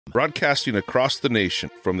Broadcasting across the nation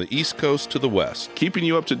from the East Coast to the West, keeping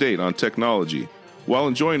you up to date on technology while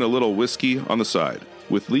enjoying a little whiskey on the side,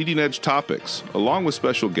 with leading-edge topics, along with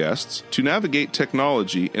special guests, to navigate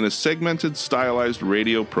technology in a segmented, stylized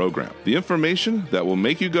radio program. The information that will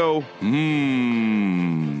make you go,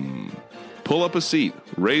 Pull up a seat,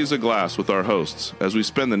 raise a glass with our hosts as we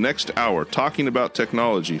spend the next hour talking about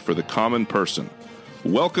technology for the common person.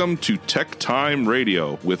 Welcome to Tech Time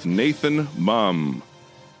Radio with Nathan Mum.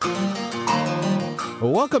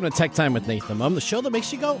 Welcome to Tech Time with Nathan Mum, the show that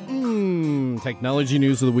makes you go, Technology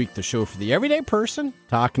News of the Week, the show for the everyday person,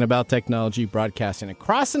 talking about technology, broadcasting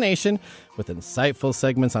across the nation with insightful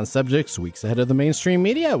segments on subjects weeks ahead of the mainstream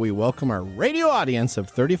media. We welcome our radio audience of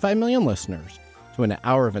 35 million listeners to an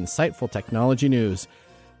hour of insightful technology news.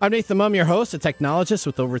 I'm Nathan Mum, your host, a technologist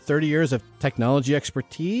with over 30 years of technology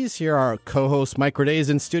expertise. Here are our co-host Mike Roday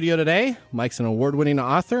in studio today. Mike's an award-winning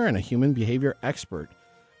author and a human behavior expert.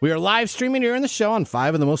 We are live streaming during the show on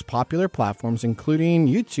 5 of the most popular platforms, including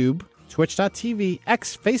YouTube, Twitch.tv,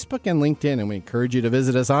 X, Facebook, and LinkedIn. And we encourage you to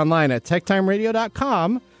visit us online at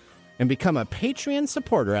techtimeradio.com and become a Patreon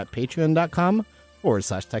supporter at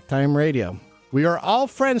patreon.com/techtimeradio. We are all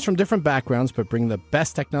friends from different backgrounds, but bring the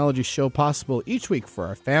best technology show possible each week for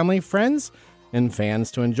our family, friends, and fans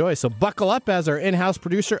to enjoy. So buckle up as our in-house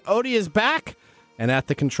producer, Odie, is back and at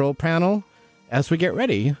the control panel as we get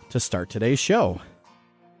ready to start today's show.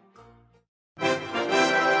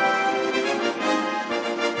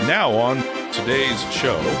 Now on today's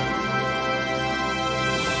show.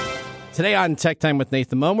 Today on Tech Time with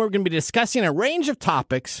Nathan Mum, we're going to be discussing a range of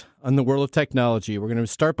topics on the world of technology. We're going to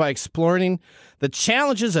start by exploring the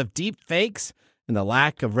challenges of deepfakes and the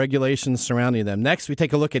lack of regulations surrounding them. Next, we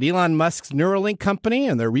take a look at Elon Musk's Neuralink company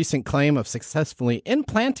and their recent claim of successfully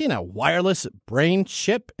implanting a wireless brain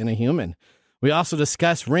chip in a human. We also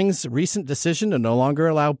discuss Ring's recent decision to no longer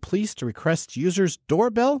allow police to request users'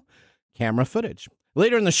 doorbell camera footage.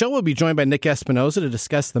 Later in the show, we'll be joined by Nick Espinosa to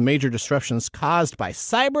discuss the major disruptions caused by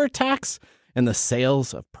cyber attacks and the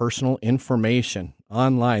sales of personal information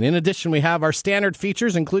online. In addition, we have our standard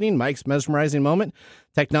features, including Mike's mesmerizing moment,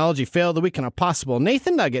 technology fail of the week, and a possible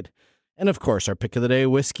Nathan Nugget, and of course, our pick of the day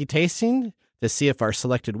whiskey tasting to see if our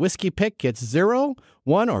selected whiskey pick gets 0,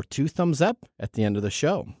 1, or 2 thumbs up at the end of the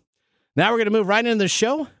show. Now we're going to move right into the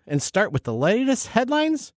show and start with the latest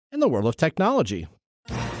headlines in the world of technology.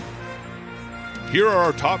 Here are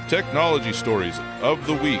our top technology stories of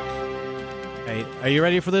the week. Hey, are you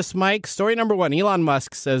ready for this, Mike? Story number 1, Elon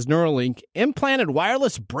Musk says Neuralink implanted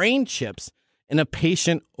wireless brain chips in a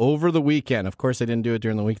patient over the weekend. Of course, they didn't do it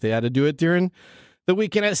during the week. They had to do it during the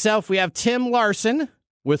weekend itself. We have Tim Larson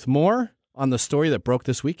with more on the story that broke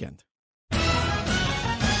this weekend.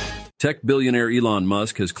 Tech billionaire Elon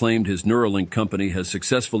Musk has claimed his Neuralink company has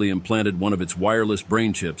successfully implanted one of its wireless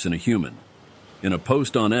brain chips in a human. In a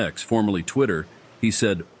post on X, formerly Twitter, he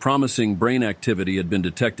said promising brain activity had been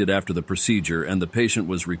detected after the procedure and the patient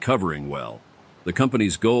was recovering well. The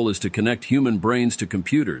company's goal is to connect human brains to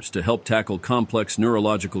computers to help tackle complex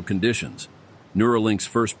neurological conditions. Neuralink's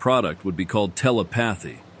first product would be called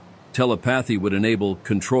telepathy. Telepathy would enable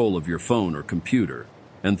control of your phone or computer,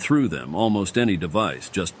 and through them, almost any device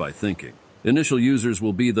just by thinking. Initial users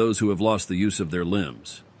will be those who have lost the use of their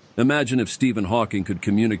limbs. Imagine if Stephen Hawking could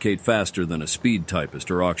communicate faster than a speed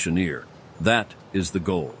typist or auctioneer. That is the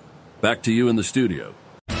goal. Back to you in the studio.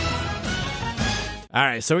 All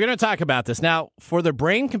right, so we're going to talk about this. Now, for the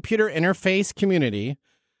brain-computer interface community,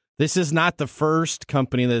 this is not the first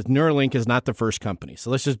company. That Neuralink is not the first company. So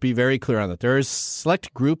let's just be very clear on that. There is a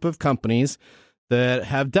select group of companies that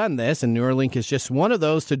have done this, and Neuralink is just one of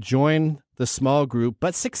those to join the small group,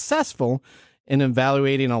 but successful in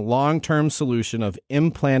evaluating a long-term solution of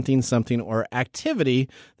implanting something or activity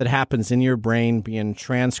that happens in your brain being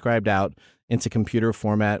transcribed out into computer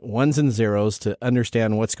format, ones and zeros, to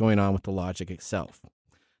understand what's going on with the logic itself.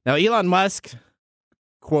 Now, Elon Musk,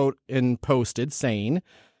 quote, and posted saying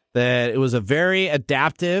that it was a very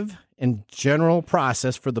adaptive and general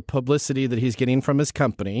process for the publicity that he's getting from his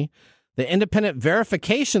company. The independent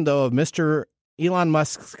verification, though, of Mr. Elon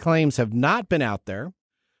Musk's claims have not been out there,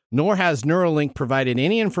 nor has Neuralink provided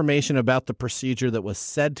any information about the procedure that was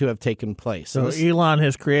said to have taken place. So Elon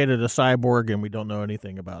has created a cyborg, and we don't know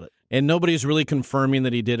anything about it. And nobody's really confirming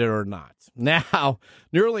that he did it or not. Now,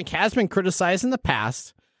 Neuralink has been criticized in the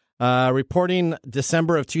past, reporting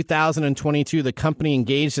December of 2022, the company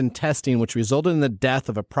engaged in testing, which resulted in the death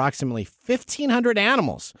of approximately 1,500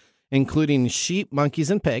 animals, including sheep,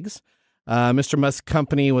 monkeys, and pigs. Mr. Musk's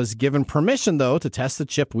company was given permission, though, to test the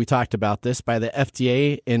chip. We talked about this by the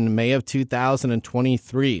FDA in May of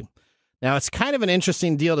 2023. Now, it's kind of an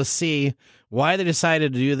interesting deal to see why they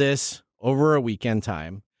decided to do this over a weekend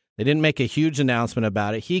time. They didn't make a huge announcement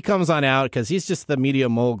about it. He comes on out because he's just the media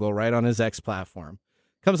mogul, right, on his X platform.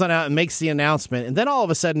 Comes on out and makes the announcement, and then all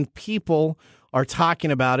of a sudden people are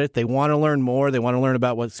talking about it. They want to learn more. They want to learn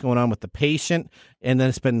about what's going on with the patient, and then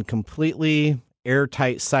it's been completely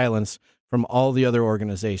airtight silence from all the other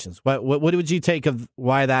organizations. What would you take of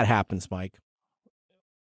why that happens, Mike?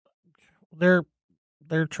 They're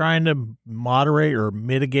trying to moderate or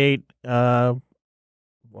mitigate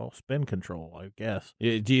spin control, I guess.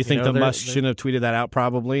 Do you think Musk shouldn't have tweeted that out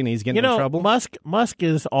probably, and he's getting in trouble? Musk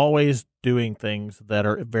is always doing things that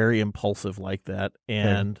are very impulsive like that,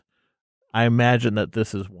 and I imagine that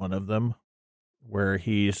this is one of them where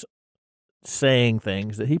he's saying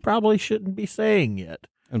things that he probably shouldn't be saying yet.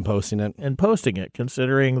 And posting it,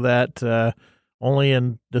 considering that only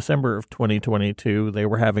in December of 2022, they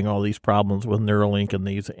were having all these problems with Neuralink and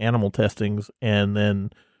these animal testings, and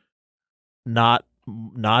then not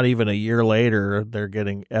even a year later, they're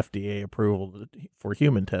getting FDA approval for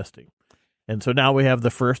human testing. And so now we have the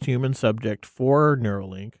first human subject for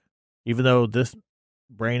Neuralink, even though this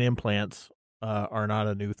brain implants are not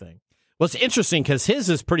a new thing. Well, it's interesting because his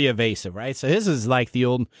is pretty evasive, right? So his is like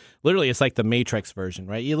literally it's like the Matrix version,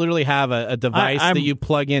 right? You literally have a device that you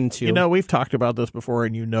plug into. We've talked about this before,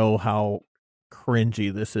 and you know how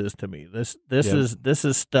cringy this is to me. This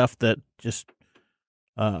is stuff that just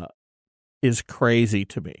is crazy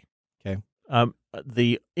to me. Okay.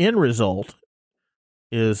 The end result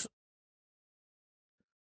is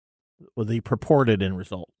the purported end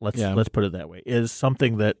result. Let's put it that way, is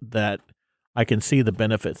something that I can see the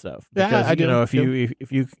benefits of. Because if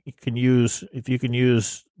you can use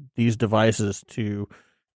these devices to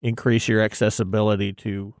increase your accessibility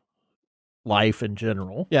to life in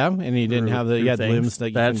general. Yeah, and you didn't have the limbs that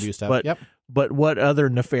you can do stuff. But what other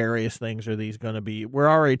nefarious things are these going to be? We're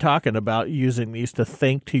already talking about using these to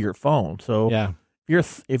think to your phone. So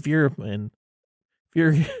if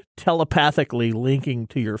you're telepathically linking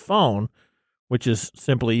to your phone, which is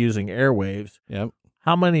simply using airwaves,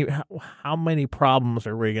 how many problems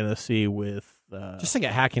are we going to see with just like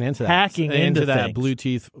hacking into that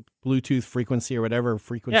Bluetooth frequency or whatever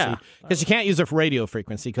frequency? Because you can't use a radio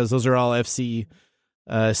frequency because those are all FCC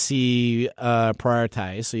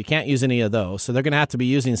prioritized, so you can't use any of those. So they're going to have to be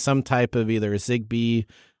using some type of either Zigbee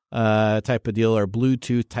type of deal or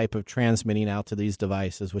Bluetooth type of transmitting out to these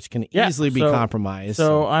devices, which can easily be compromised.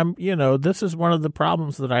 So this is one of the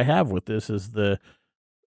problems that I have with this is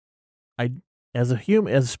as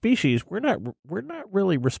a species, we're not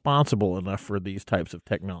really responsible enough for these types of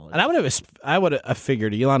technology. And I would have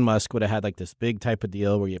figured Elon Musk would have had like this big type of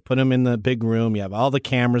deal where you put him in the big room, you have all the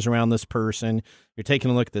cameras around this person, you're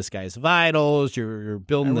taking a look at this guy's vitals, you're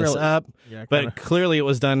building this up. Yeah, but clearly it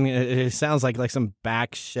was done. It sounds like some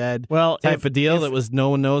back shed type of deal that no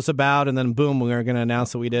one knows about, and then boom, we're going to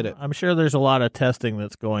announce that we did it. I'm sure there's a lot of testing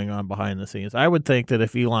that's going on behind the scenes. I would think that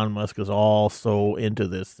if Elon Musk is all so into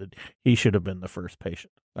this, that he should have been the first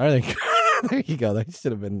patient. I think there you go. That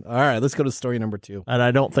should have been. All right, let's go to story number 2. And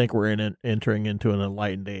I don't think we're entering into an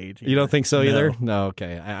enlightened age. You don't think so either? No.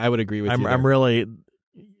 Okay, I would agree with you. I'm really.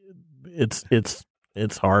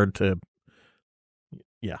 It's hard to.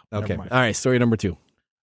 Yeah. Okay. All right. Story number 2.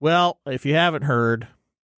 Well, if you haven't heard,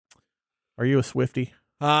 are you a Swiftie?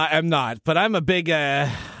 I'm not, but I'm a big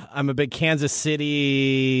Kansas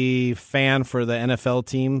City fan for the NFL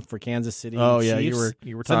team for Kansas City. Oh Chiefs. Yeah,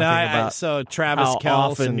 you were talking about Travis how Kelce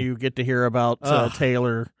often you get to hear about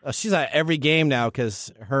Taylor. She's at every game now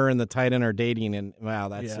because her and the tight end are dating, and wow,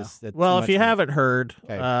 that's if you haven't heard,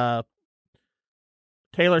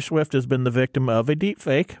 Taylor Swift has been the victim of a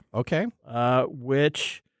deepfake. Okay,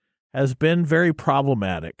 which has been very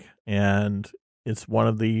problematic, and it's one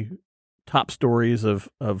of the top stories of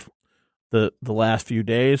the last few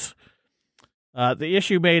days. The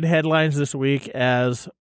issue made headlines this week as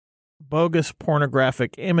bogus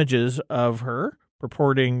pornographic images of her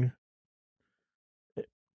purporting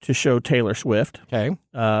to show Taylor Swift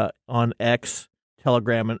on X,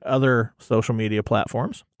 Telegram, and other social media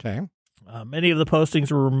platforms. Okay. Many of the postings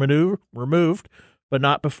were removed, but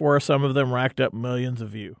not before some of them racked up millions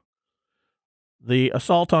of views. The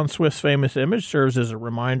assault on Swift's famous image serves as a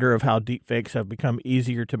reminder of how deepfakes have become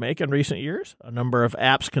easier to make in recent years. A number of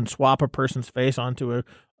apps can swap a person's face onto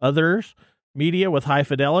others' media with high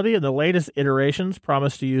fidelity, and the latest iterations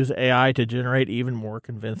promise to use AI to generate even more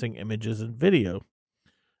convincing images and video.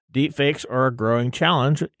 Deepfakes are a growing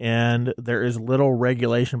challenge, and there is little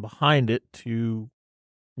regulation behind it to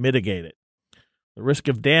mitigate it. The risk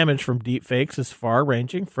of damage from deepfakes is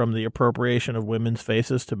far-ranging, from the appropriation of women's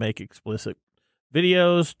faces to make explicit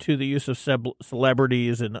videos to the use of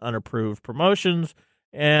celebrities in unapproved promotions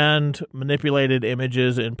and manipulated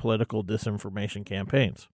images in political disinformation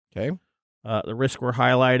campaigns. Okay. The risks were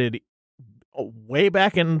highlighted way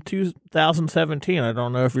back in 2017. I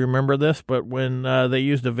don't know if you remember this, but when they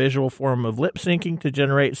used a visual form of lip syncing to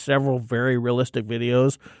generate several very realistic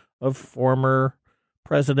videos of former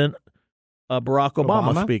President Barack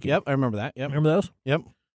Obama speaking. Yep, I remember that. Yep. Remember those? Yep.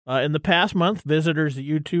 In the past month, visitors to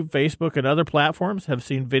YouTube, Facebook, and other platforms have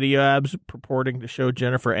seen video ads purporting to show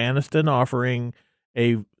Jennifer Aniston offering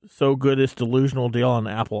a so good it's delusional deal on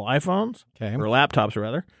Apple iPhones, Okay. or laptops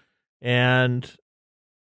rather. And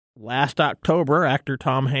last October, actor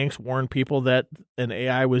Tom Hanks warned people that an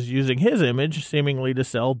AI was using his image seemingly to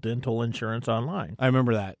sell dental insurance online. I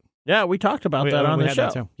remember that. Yeah, we talked about that on the had show.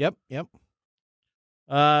 That too. Yep.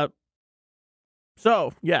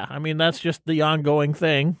 So, yeah, I mean, that's just the ongoing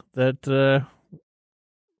thing that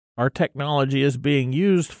our technology is being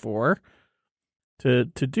used for to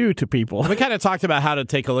do to people. We kind of talked about how to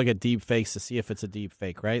take a look at deep fakes to see if it's a deep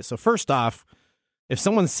fake, right? So first off, if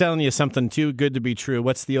someone's selling you something too good to be true,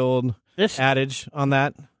 what's the old adage on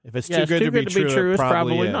that? If it's too good to be true, it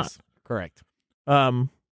probably is. Not. Correct.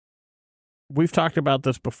 We've talked about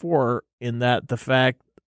this before in that the fact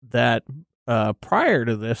that prior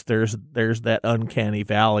to this, there's that uncanny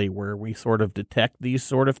valley where we sort of detect these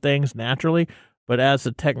sort of things naturally, but as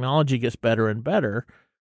the technology gets better and better,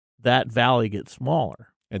 that valley gets smaller.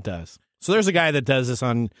 It does. So there's a guy that does this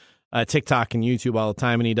on TikTok and YouTube all the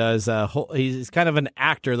time, and he does. He's kind of an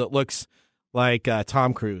actor that looks like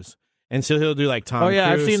Tom Cruise, and so he'll do like Tom. Oh yeah,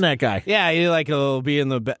 Cruise. I've seen that guy. Yeah, he'll be in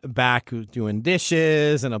the back doing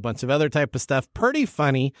dishes and a bunch of other type of stuff. Pretty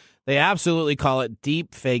funny. They absolutely call it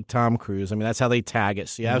deep fake Tom Cruise. I mean, that's how they tag it,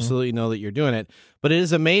 so you absolutely know that you're doing it. But it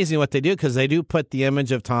is amazing what they do because they do put the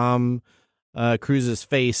image of Tom Cruise's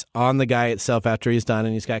face on the guy itself after he's done,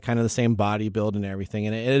 and he's got kind of the same body build and everything,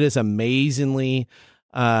 and it is amazingly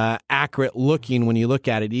accurate looking when you look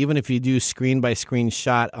at it, even if you do screen by screen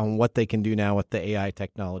shot on what they can do now with the AI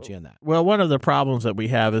technology and that. Well, one of the problems that we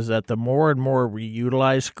have is that the more and more we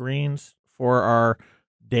utilize screens for our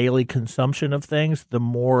daily consumption of things, the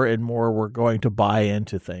more and more we're going to buy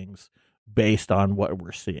into things based on what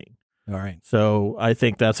we're seeing. All right. So I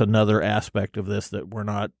think that's another aspect of this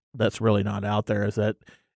that's really not out there, is that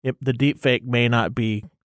the deepfake may not be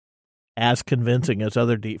as convincing as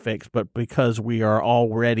other deepfakes, but because we are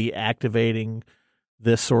already activating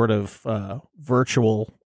this sort of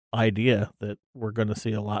virtual idea, that we're going to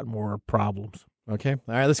see a lot more problems. Okay. All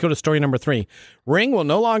right, let's go to story number 3. Ring will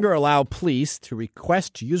no longer allow police to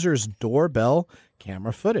request users' doorbell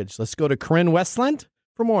camera footage. Let's go to Corinne Westland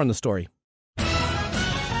for more on the story.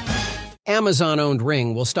 Amazon-owned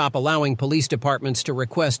Ring will stop allowing police departments to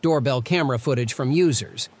request doorbell camera footage from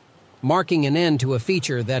users, marking an end to a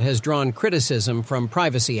feature that has drawn criticism from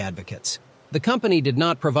privacy advocates. The company did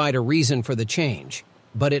not provide a reason for the change,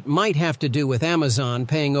 but it might have to do with Amazon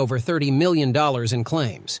paying over $30 million in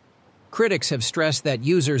claims. Critics have stressed that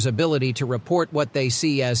users' ability to report what they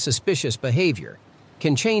see as suspicious behavior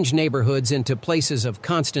can change neighborhoods into places of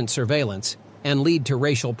constant surveillance and lead to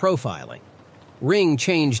racial profiling. Ring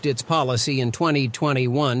changed its policy in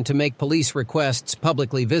 2021 to make police requests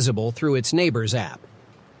publicly visible through its Neighbors app.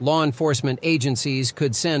 Law enforcement agencies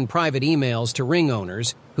could send private emails to Ring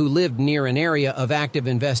owners who lived near an area of active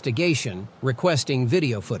investigation requesting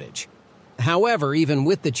video footage. However, even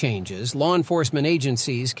with the changes, law enforcement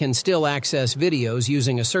agencies can still access videos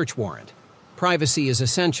using a search warrant. Privacy is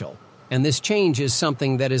essential, and this change is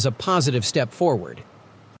something that is a positive step forward.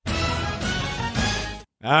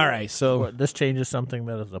 All right, so this change is something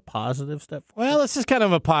that is a positive step forward? Well, this is kind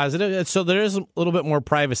of a positive. So there is a little bit more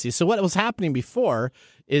privacy. So what was happening before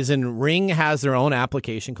is Ring has their own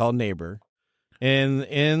application called Neighbor.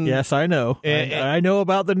 Yes, I know. I know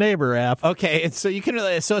about the Neighbor app. Okay, and so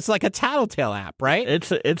it's like a tattletale app, right?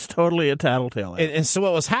 It's totally a tattletale app. And so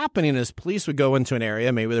what was happening is police would go into an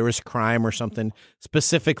area, maybe there was crime or something,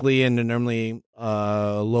 specifically in normally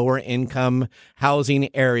lower income housing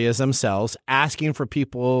areas themselves, asking for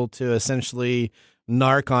people to essentially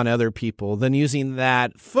narc on other people, then using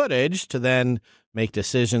that footage to then make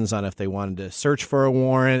decisions on if they wanted to search for a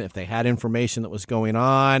warrant, if they had information that was going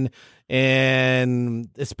on. And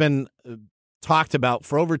it's been talked about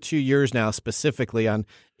for over 2 years now, specifically on,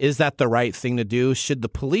 is that the right thing to do? Should the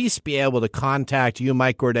police be able to contact you,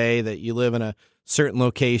 Mike Gorday, that you live in a certain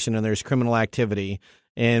location and there's criminal activity,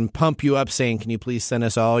 and pump you up saying, can you please send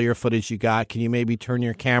us all your footage you got? Can you maybe turn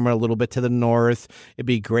your camera a little bit to the north? It'd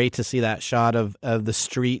be great to see that shot of the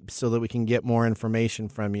street so that we can get more information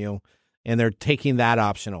from you. And they're taking that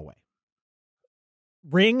option away.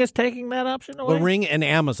 Ring is taking that option away? Well, Ring and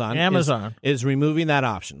Amazon is removing that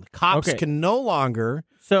option. Cops can no longer.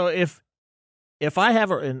 So if I have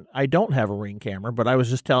and I don't have a Ring camera, but I was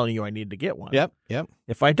just telling you I need to get one. Yep.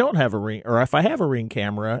 If I don't have a Ring, or if I have a Ring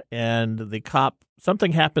camera and the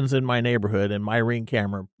something happens in my neighborhood and my Ring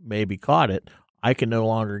camera maybe caught it, I can no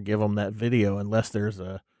longer give them that video unless there's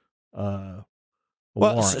a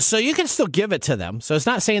warrant. So you can still give it to them. So it's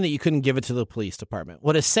not saying that you couldn't give it to the police department.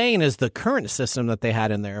 What it's saying is the current system that they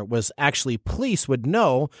had in there was actually police would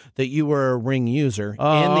know that you were a Ring user in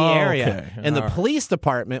the area. Okay. And the police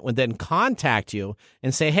department would then contact you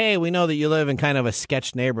and say, hey, we know that you live in kind of a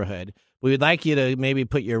sketch neighborhood. We would like you to maybe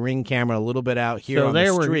put your Ring camera a little bit out here on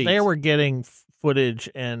the street. They were getting footage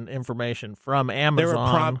and information from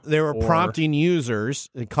Amazon. They were prompting users,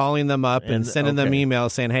 calling them up and sending them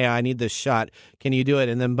emails saying, hey, I need this shot. Can you do it?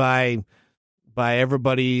 And then by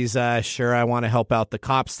everybody's sure, I want to help out the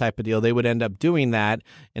cops type of deal, they would end up doing that.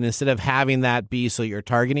 And instead of having that be so you're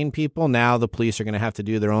targeting people, now the police are going to have to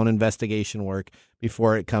do their own investigation work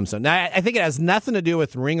before it comes up. Now, I think it has nothing to do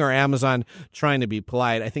with Ring or Amazon trying to be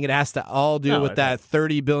polite. I think it has to all do with that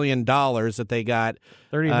 $30 billion that they got.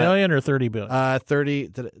 30 million or 30 billion? 30.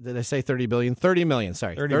 Did I say 30 billion? 30 million,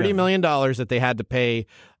 sorry. $30 million that they had to pay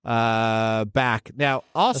back. Now,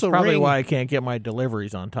 also that's probably Ring, why I can't get my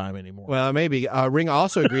deliveries on time anymore. Well, maybe. Ring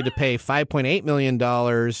also agreed to pay $5.8 million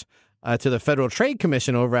to the Federal Trade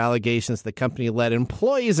Commission over allegations the company let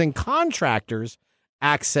employees and contractors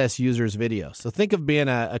access users' videos. So think of being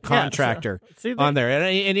a contractor on there,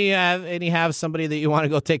 and you have somebody that you want to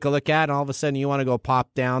go take a look at, and all of a sudden you want to go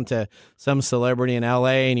pop down to some celebrity in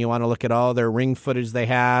L.A. and you want to look at all their Ring footage they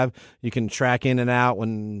have. You can track in and out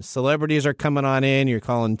when celebrities are coming on in. You're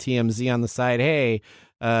calling TMZ on the side, hey,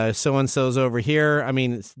 so and so's over here. I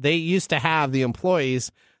mean, they used to have the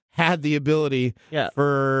employees had the ability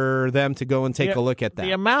for them to go and take a look at that.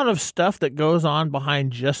 The amount of stuff that goes on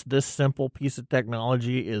behind just this simple piece of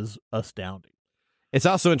technology is astounding. It's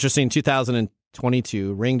also interesting,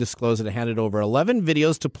 2022, Ring disclosed that it handed over 11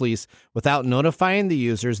 videos to police without notifying the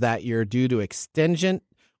users that year due to extingent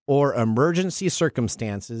or emergency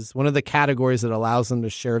circumstances, one of the categories that allows them to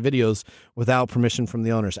share videos without permission from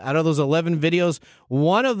the owners. Out of those 11 videos,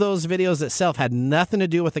 one of those videos itself had nothing to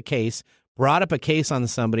do with the case, brought up a case on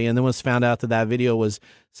somebody, and then was found out that video was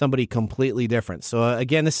somebody completely different. So,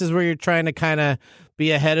 again, this is where you're trying to kind of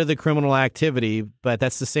be ahead of the criminal activity, but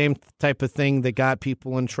that's the same type of thing that got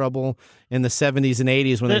people in trouble in the 70s and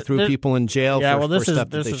 80s when they threw people in jail for stuff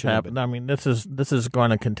that they shouldn't have been. I mean, this is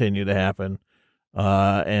going to continue to happen,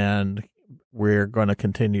 and we're going to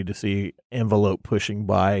continue to see envelope pushing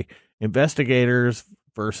by investigators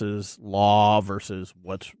versus law versus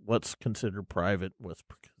what's considered private, what's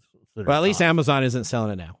well, at least Amazon isn't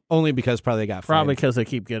selling it now, only because probably they got fined. Probably because they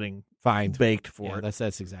keep getting fined, baked for it.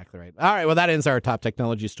 That's exactly right. All right, well, that ends our top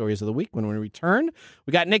technology stories of the week. When we return,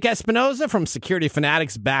 we got Nick Espinosa from Security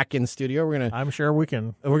Fanatics back in studio. I'm sure we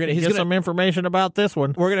can. He's get some information about this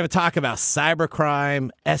one. We're gonna talk about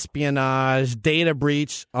cybercrime, espionage, data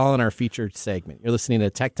breach, all in our featured segment. You're listening to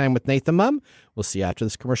Tech Time with Nathan Mum. We'll see you after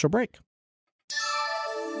this commercial break.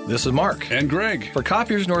 This is Mark. And Greg. For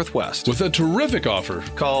Copiers Northwest. With a terrific offer.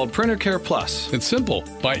 Called Printer Care Plus. It's simple.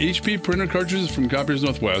 Buy HP printer cartridges from Copiers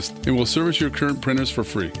Northwest and we'll service your current printers for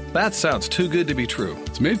free. That sounds too good to be true.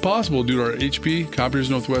 It's made possible due to our HP Copiers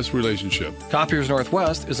Northwest relationship. Copiers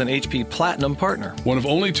Northwest is an HP Platinum partner. One of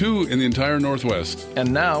only 2 in the entire Northwest.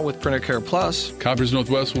 And now with Printer Care Plus, Copiers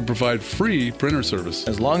Northwest will provide free printer service.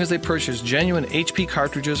 As long as they purchase genuine HP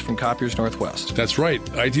cartridges from Copiers Northwest. That's right.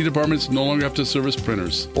 IT departments no longer have to service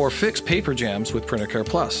printers. Or fix paper jams with Printer Care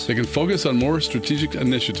Plus. They can focus on more strategic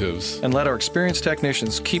initiatives. And let our experienced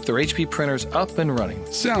technicians keep their HP printers up and running.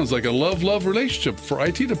 Sounds like a love-love relationship for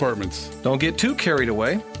IT departments. Don't get too carried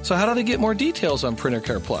away. So how do they get more details on Printer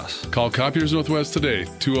Care Plus? Call Copiers Northwest today,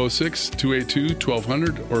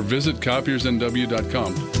 206-282-1200, or visit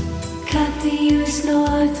copiersnw.com. Copiers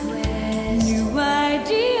Northwest. New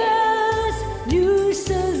ideas, new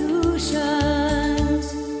solutions.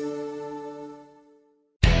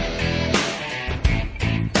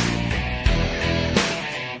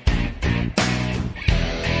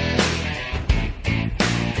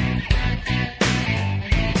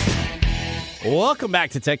 Welcome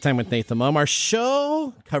back to Tech Time with Nathan Mum. Our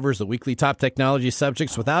show covers the weekly top technology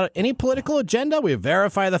subjects without any political agenda. We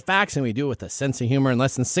verify the facts, and we do it with a sense of humor in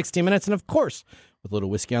less than 60 minutes, and of course, with a little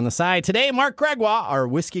whiskey on the side. Today, Mark Gregoire, our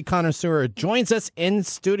whiskey connoisseur, joins us in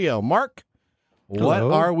studio. Mark, what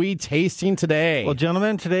are we tasting today? Well,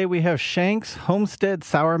 gentlemen, today we have Shank's Homestead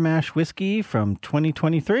Sour Mash Whiskey from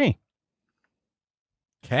 2023.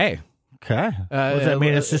 Okay. Okay. What does that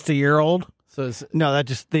mean? It's just a year old? So No,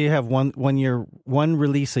 they have one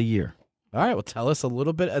release a year. all right, well, tell us a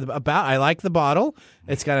little bit about. I like the bottle.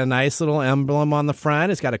 It's got a nice little emblem on the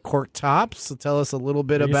front. It's got a cork top. So tell us a little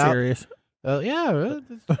bit Are you about. serious?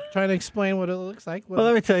 Trying to explain what it looks like. Well,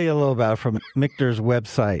 let me tell you a little about it from Michter's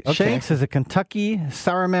website. Okay. Shanks is a Kentucky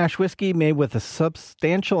sour mash whiskey made with a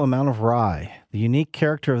substantial amount of rye. The unique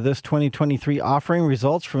character of this 2023 offering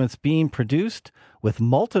results from its being produced with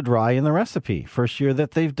malted rye in the recipe, first year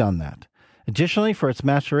that they've done that. Additionally, for its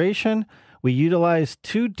maturation, we utilized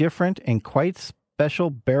 2 different and quite special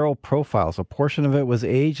barrel profiles. A portion of it was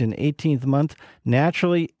aged in 18th month,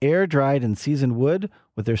 naturally air-dried in seasoned wood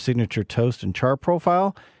with their signature toast and char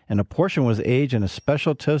profile, and a portion was aged in a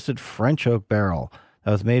special toasted French oak barrel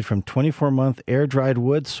that was made from 24-month air-dried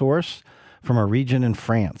wood source from a region in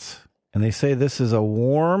France. And they say this is a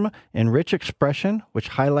warm and rich expression which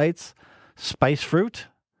highlights spice fruit,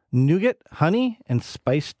 nougat, honey, and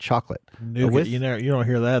spiced chocolate. Nougat, you don't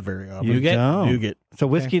hear that very often. Nougat. It's a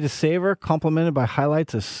whiskey to savor, complemented by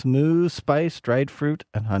highlights of smooth spice, dried fruit,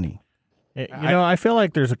 and honey. I feel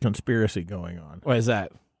like there's a conspiracy going on. What is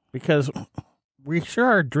that? Because we sure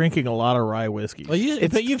are drinking a lot of rye whiskey. Well,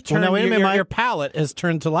 you've turned your palate has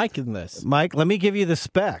turned to liking this. Mike, let me give you the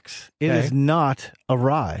specs. It is not a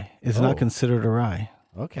rye. It's not considered a rye.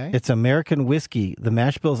 Okay. It's American whiskey. The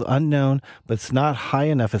mash bill is unknown, but it's not high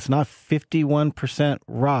enough. It's not 51%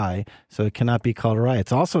 rye, so it cannot be called a rye.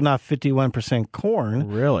 It's also not 51% corn.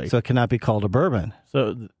 Really? So it cannot be called a bourbon.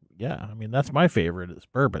 So, yeah, I mean, that's my favorite is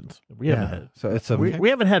bourbons. We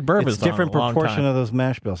haven't had bourbons. It's different in a long proportion time. of those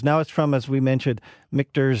mash bills. Now it's from, as we mentioned,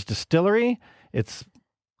 Michter's Distillery. It's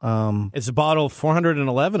a bottle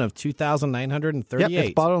 411 of 2,938. Yep,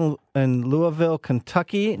 it's bottled in Louisville,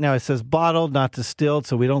 Kentucky. Now it says bottled, not distilled,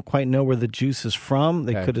 so we don't quite know where the juice is from.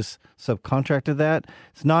 They could have subcontracted that.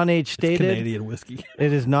 It's non-age stated. It's Canadian whiskey.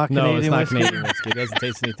 It is not Canadian whiskey. No, it's not Canadian whiskey. It doesn't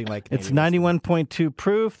taste anything like Canadian It's 91.2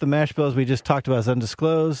 proof. The mash bills we just talked about is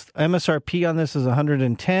undisclosed. MSRP on this is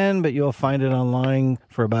 $110, but you'll find it online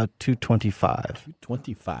for about $225.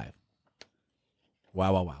 $225.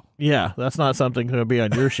 Wow. Yeah, that's not something going to be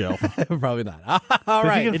on your shelf. Probably not. All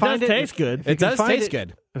right. It does taste good. It does taste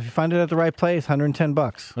good. If you find it at the right place, $110.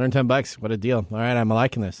 $110. What a deal. All right, I'm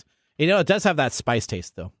liking this. It does have that spice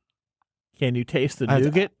taste, though. Can you taste the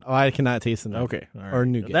nougat? I cannot taste the nougat. Okay. All right. Or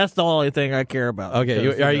nougat. That's the only thing I care about.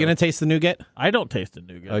 Okay. Are you going to taste the nougat? I don't taste the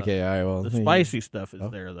nougat. Okay. All right. Well, the spicy stuff is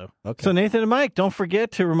there, though. Okay. So, Nathan and Mike, don't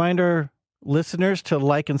forget to remind our listeners to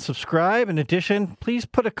like and subscribe. In addition, please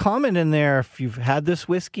put a comment in there if you've had this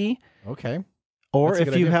whiskey. Okay. Or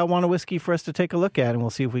if you want a whiskey for us to take a look at, and we'll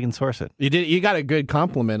see if we can source it. You got a good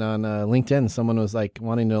compliment on LinkedIn. Someone was like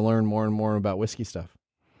wanting to learn more and more about whiskey stuff.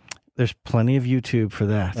 There's plenty of YouTube for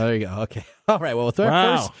that. There you go. Okay. All right. Well, with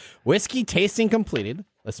our first whiskey tasting completed,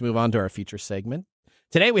 let's move on to our feature segment.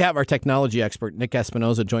 Today, we have our technology expert, Nick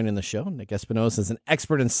Espinosa, joining the show. Nick Espinosa is an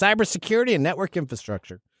expert in cybersecurity and network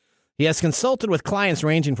infrastructure. He has consulted with clients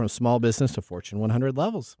ranging from small business to Fortune 100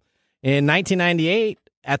 levels. In 1998,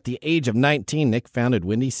 at the age of 19, Nick founded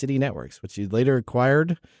Windy City Networks, which he later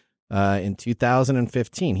acquired in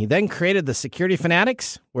 2015. He then created the Security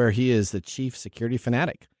Fanatics, where he is the chief security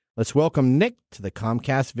fanatic. Let's welcome Nick to the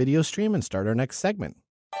Comcast video stream and start our next segment.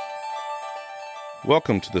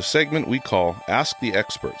 Welcome to the segment we call Ask the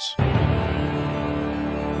Experts,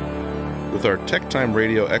 with our Tech Time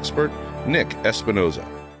Radio expert, Nick Espinosa.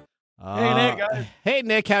 Hey, Nick, guys. Hey,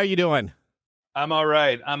 Nick, how are you doing? I'm all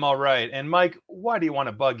right. And Mike, why do you want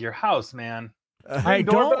to bug your house, man? I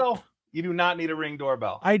doorbell? don't. You do not need a Ring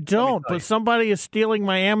doorbell. I don't, but somebody is stealing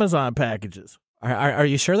my Amazon packages. Are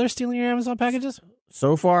you sure they're stealing your Amazon packages?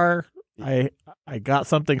 So far, I got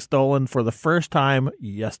something stolen for the first time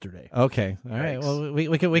yesterday. Okay, all right. Well,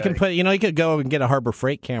 we can put. You could go and get a Harbor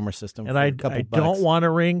Freight camera system. And for I $2. don't want a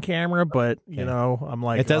Ring camera, but I'm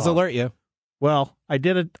like, it does alert you. Well, I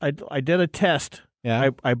did a test.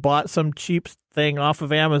 Yeah, I bought some cheap thing off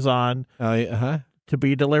of Amazon. To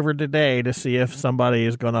be delivered today to see if somebody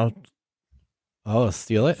is going to.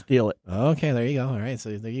 Steal it? Steal it. Okay, there you go. All right,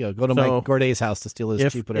 so there you go. Go to Mike Gorday's house to steal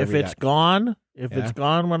his cheap whatever If it's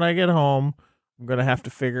gone when I get home, I'm going to have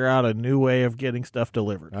to figure out a new way of getting stuff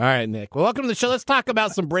delivered. All right, Nick. Well, welcome to the show. Let's talk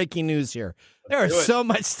about some breaking news here. There is so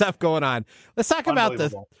much stuff going on. Let's talk about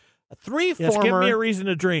the three former... give me a reason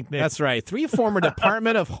to drink, Nick. That's right. 3 former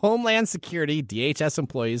Department of Homeland Security, DHS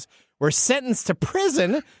employees, were sentenced to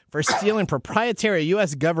prison for stealing proprietary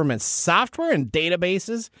U.S. government software and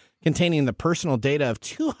databases containing the personal data of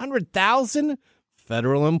 200,000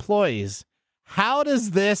 federal employees. How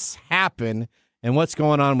does this happen, and what's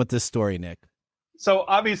going on with this story, Nick? So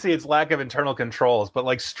obviously it's lack of internal controls, but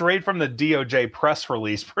like straight from the DOJ press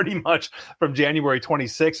release, pretty much from January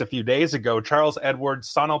 26, a few days ago, Charles Edward,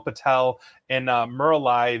 Sonal Patel, and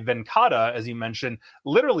Murali Venkata, as you mentioned,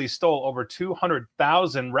 literally stole over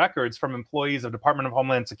 200,000 records from employees of Department of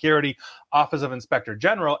Homeland Security, Office of Inspector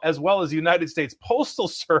General, as well as United States Postal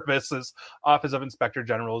Service's Office of Inspector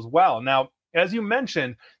General as well. Now, as you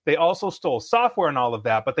mentioned, they also stole software and all of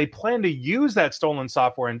that, but they plan to use that stolen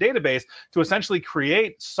software and database to essentially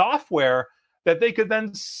create software that they could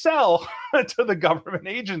then sell to the government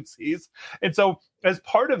agencies. And so as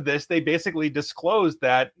part of this, they basically disclosed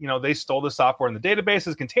that, they stole the software and the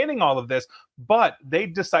databases containing all of this, but they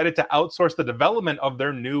decided to outsource the development of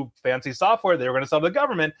their new fancy software they were going to sell to the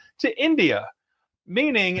government to India,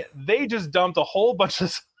 meaning they just dumped a whole bunch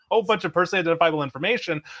of personally identifiable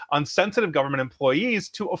information on sensitive government employees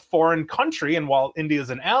to a foreign country. And while India is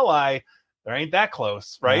an ally, there ain't that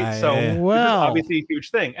close, right? So this is obviously a huge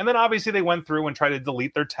thing. And then obviously they went through and tried to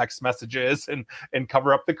delete their text messages and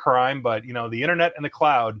cover up the crime. But, the internet and the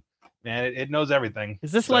cloud, man, it knows everything.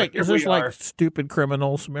 Is this like stupid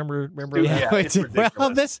criminals? Remember that? Yeah, it's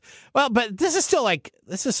ridiculous. But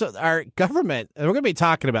this is our government, and we're going to be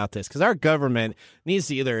talking about this because our government needs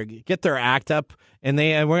to either get their act up, I'm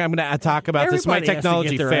going to talk about this. My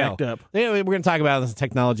technology fail. We're going to talk about this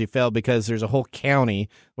technology fail because there's a whole county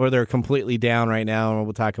where they're completely down right now, and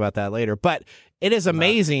we'll talk about that later. But it is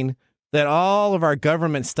amazing that all of our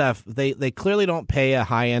government stuff, they clearly don't pay a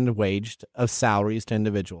high-end wage of salaries to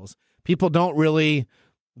individuals. People don't really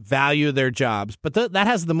value their jobs, but that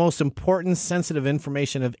has the most important sensitive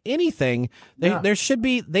information of anything. They should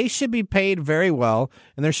be paid very well,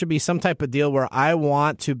 and there should be some type of deal where I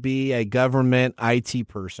want to be a government IT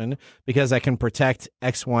person because I can protect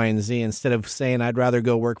X, Y, and Z instead of saying I'd rather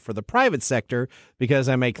go work for the private sector because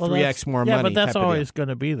I make 3x more money. Yeah, but that's always going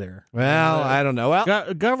to be there. Well, I don't know.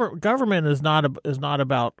 Well, government is not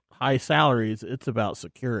about high salaries. It's about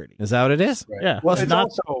security. Is that what it is? Right. Yeah. Well, it's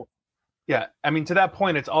also. Yeah, I mean, to that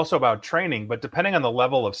point, it's also about training, but depending on the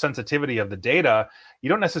level of sensitivity of the data, you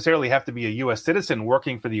don't necessarily have to be a U.S. citizen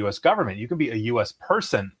working for the U.S. government. You can be a U.S.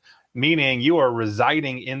 person, meaning you are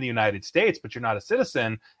residing in the United States, but you're not a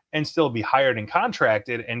citizen, and still be hired and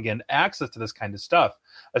contracted and get access to this kind of stuff.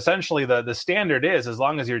 Essentially, the standard is as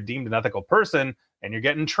long as you're deemed an ethical person and you're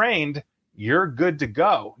getting trained, you're good to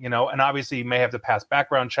go, and obviously you may have to pass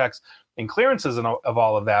background checks and clearances of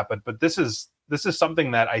all of that, but this is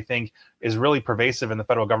something that I think is really pervasive in the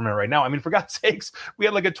federal government right now. I mean, for God's sakes, we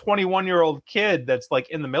had like a 21-year-old kid that's like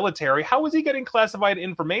in the military. How was he getting classified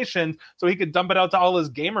information so he could dump it out to all his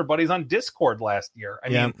gamer buddies on Discord last year? I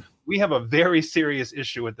mean, we have a very serious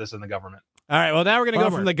issue with this in the government. All right, well, now we're going to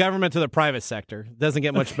go from the government to the private sector. Doesn't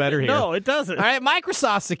get much better here. No, it doesn't. All right,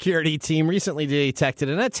 Microsoft security team recently detected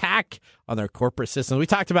an attack on their corporate systems. We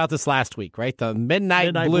talked about this last week, right? The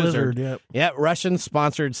Midnight Blizzard. Yep,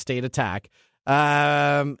 Russian-sponsored state attack.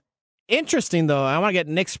 Interesting, though. I want to get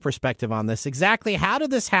Nick's perspective on this. Exactly how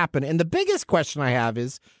did this happen? And the biggest question I have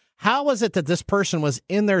is, how was it that this person was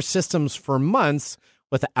in their systems for months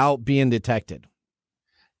without being detected?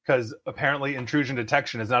 Because apparently intrusion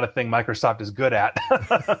detection is not a thing Microsoft is good at.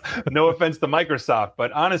 No offense to Microsoft,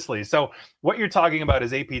 but honestly, so what you're talking about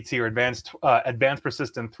is APT, or Advanced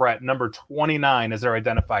Persistent Threat number 29, as they're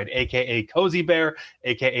identified, aka Cozy Bear,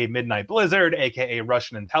 aka Midnight Blizzard, aka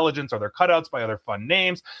Russian intelligence, or their cutouts by other fun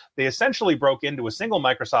names. They essentially broke into a single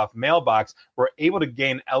Microsoft mailbox, were able to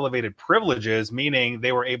gain elevated privileges, meaning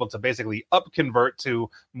they were able to basically upconvert to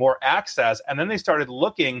more access, and then they started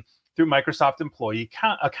looking through Microsoft employee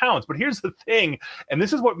accounts. But here's the thing, and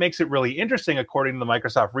this is what makes it really interesting, according to the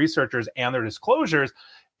Microsoft researchers and their disclosures,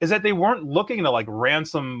 is that they weren't looking to like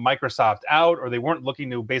ransom Microsoft out, or they weren't looking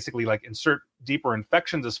to basically like insert deeper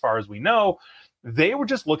infections as far as we know. They were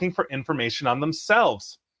just looking for information on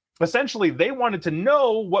themselves. Essentially, they wanted to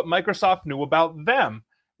know what Microsoft knew about them,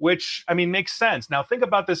 which, I mean, makes sense. Now, think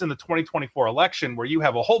about this in the 2024 election, where you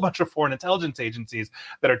have a whole bunch of foreign intelligence agencies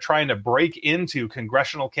that are trying to break into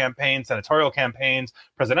congressional campaigns, senatorial campaigns,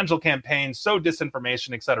 presidential campaigns, sow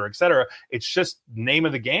disinformation, et cetera, et cetera. It's just name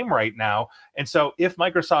of the game right now. And so if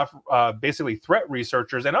Microsoft basically threat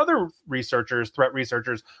researchers and other researchers, threat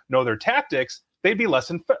researchers, know their tactics, they'd be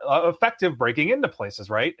less effective breaking into places,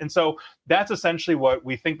 right? And so that's essentially what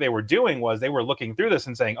we think they were doing, was they were looking through this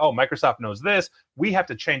and saying, oh, Microsoft knows this. We have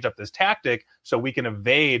to change up this tactic so we can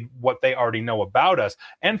evade what they already know about us.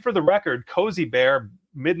 And for the record, Cozy Bear,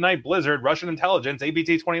 Midnight Blizzard, Russian intelligence,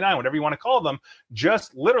 ABT-29, whatever you want to call them,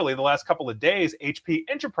 just literally the last couple of days, HP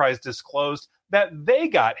Enterprise disclosed that they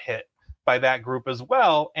got hit by that group as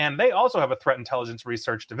well. And they also have a threat intelligence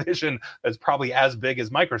research division that's probably as big as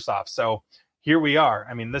Microsoft. So here we are.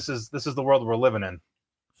 I mean, this is the world we're living in.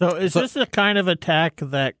 So is this a kind of attack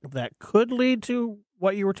that could lead to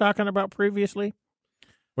what you were talking about previously?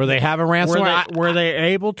 Where they have a ransomware? Were they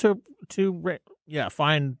able to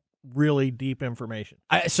find really deep information?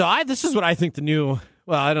 This is what I think the new.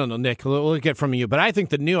 Well, I don't know, Nick. We'll get from you, but I think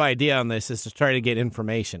the new idea on this is to try to get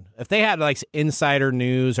information. If they had like insider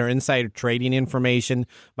news or insider trading information,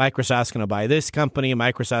 Microsoft's going to buy this company,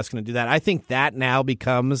 Microsoft's going to do that. I think that now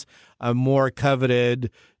becomes a more coveted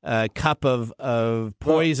cup of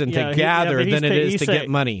poison to gather than it is to get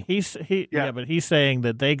money. But he's saying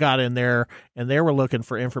that they got in there and they were looking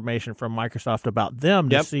for information from Microsoft about them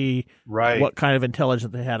to see what kind of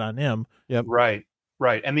intelligence they had on him. Yep.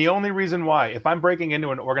 Right. And the only reason why, if I'm breaking into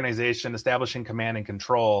an organization, establishing command and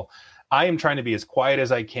control, I am trying to be as quiet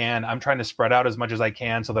as I can. I'm trying to spread out as much as I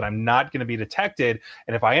can so that I'm not going to be detected.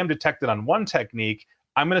 And if I am detected on one technique,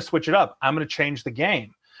 I'm going to switch it up. I'm going to change the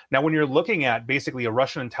game. Now, when you're looking at basically a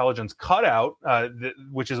Russian intelligence cutout,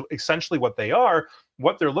 which is essentially what they are,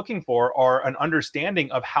 what they're looking for are an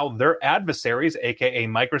understanding of how their adversaries, aka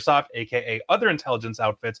Microsoft, aka other intelligence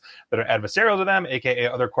outfits that are adversarial to them, aka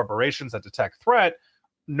other corporations that detect threat,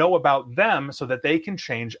 know about them so that they can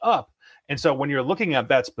change up. And so when you're looking at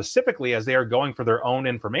that specifically as they are going for their own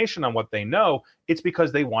information on what they know, it's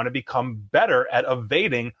because they want to become better at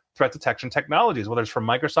evading threat detection technologies, whether it's from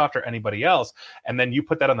Microsoft or anybody else. And then you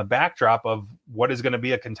put that on the backdrop of what is going to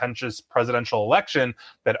be a contentious presidential election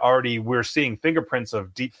that already we're seeing fingerprints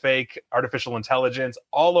of deepfake, artificial intelligence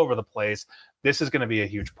all over the place. This is going to be a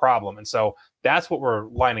huge problem. And so that's what we're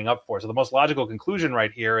lining up for. So the most logical conclusion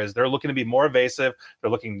right here is they're looking to be more evasive.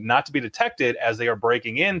 They're looking not to be detected as they are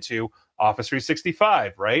breaking into Office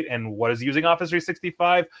 365, right? And what is using Office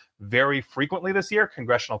 365 very frequently this year?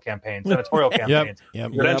 Congressional campaigns, senatorial campaigns,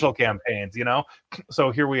 presidential campaigns,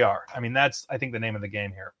 So here we are. I mean, that's, I think, the name of the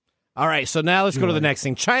game here. All right, so now let's go to the next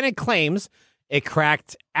thing. China claims it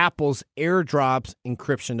cracked Apple's AirDrops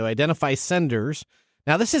encryption to identify senders.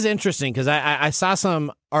 Now, this is interesting because I saw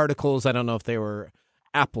some articles, I don't know if they were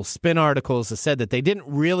Apple spin articles, that said that they didn't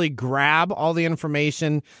really grab all the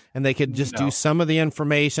information and they could just do some of the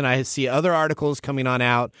information. I see other articles coming on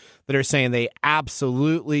out that are saying they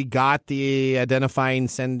absolutely got the identifying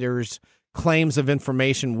senders' claims of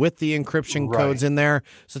information with the encryption codes in there.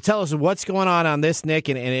 So tell us what's going on this, Nick,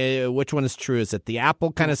 and which one is true. Is it the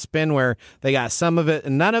Apple kind of spin where they got some of it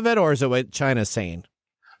and none of it, or is it what China's saying?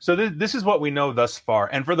 So this is what we know thus far.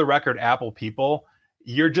 And for the record, Apple people,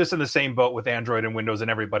 you're just in the same boat with Android and Windows and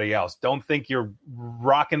everybody else. Don't think you're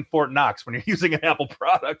rocking Fort Knox when you're using an Apple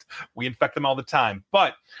product. We infect them all the time.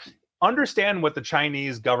 But understand what the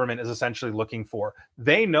Chinese government is essentially looking for.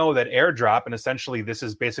 They know that AirDrop, and essentially this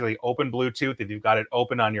is basically open Bluetooth. If you've got it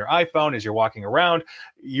open on your iPhone as you're walking around,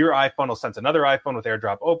 your iPhone will sense another iPhone with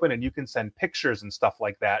AirDrop open, and you can send pictures and stuff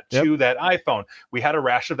like that to that iPhone. We had a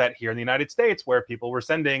rash of that here in the United States where people were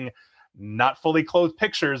sending not fully clothed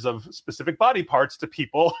pictures of specific body parts to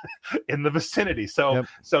people in the vicinity. So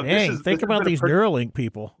think about these Neuralink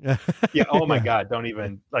people. Yeah. Oh my God. Don't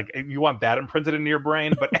even, like, you want that imprinted into your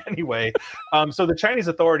brain. But anyway, so the Chinese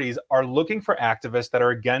authorities are looking for activists that are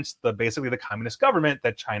against basically the communist government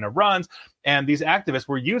that China runs. And these activists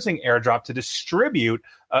were using AirDrop to distribute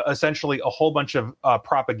essentially a whole bunch of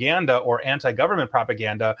propaganda or anti-government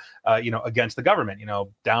propaganda, against the government,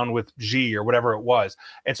 down with Xi or whatever it was.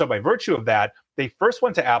 And so by virtue of that, they first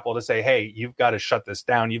went to Apple to say, hey, you've got to shut this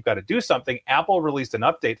down. You've got to do something. Apple released an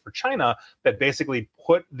update for China that basically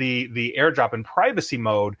put the AirDrop in privacy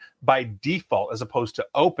mode by default as opposed to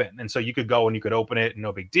open. And so you could go and you could open it,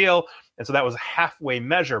 no big deal. And so that was a halfway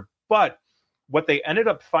measure. But what they ended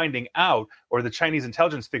up finding out, or the Chinese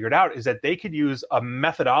intelligence figured out, is that they could use a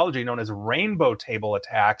methodology known as rainbow table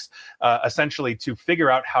attacks, essentially to figure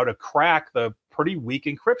out how to crack the pretty weak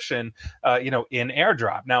encryption, in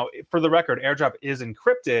AirDrop. Now, for the record, AirDrop is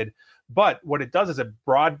encrypted, but what it does is it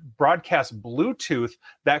broadcasts Bluetooth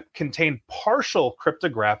that contain partial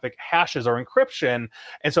cryptographic hashes or encryption.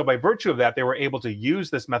 And so by virtue of that, they were able to use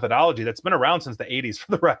this methodology that's been around since the 80s,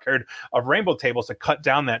 for the record, of rainbow tables to cut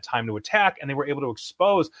down that time to attack. And they were able to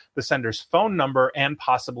expose the sender's phone number and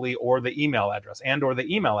possibly or the email address.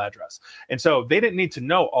 And so they didn't need to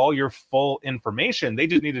know all your full information. They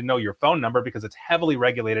just need to know your phone number because it's heavily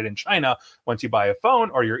regulated in China once you buy a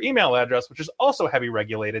phone, or your email address, which is also heavy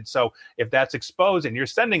regulated. So if that's exposed and you're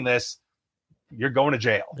sending this, you're going to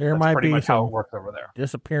jail. There That's might pretty be much some how it works over there.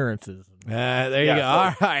 disappearances. There you go.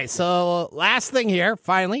 All right. So last thing here,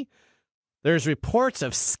 finally, there's reports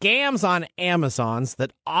of scams on Amazons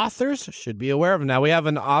that authors should be aware of. Now, we have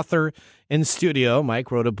an author in studio. Mike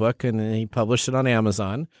wrote a book and he published it on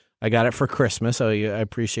Amazon. I got it for Christmas. So I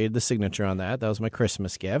appreciated the signature on that. That was my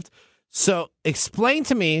Christmas gift. So explain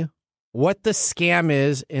to me what the scam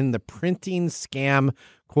is in the printing scam,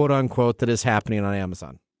 quote unquote, that is happening on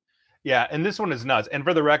Amazon. Yeah, and this one is nuts. And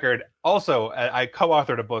for the record, also, I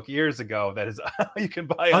co-authored a book years ago that is you can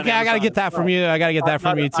buy on Okay, I got to get that from you. I got to get that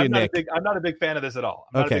from you too, Nick. I'm not a big fan of this at all.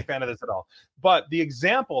 I'm not a big fan of this at all. But the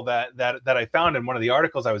example that I found in one of the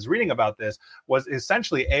articles I was reading about this was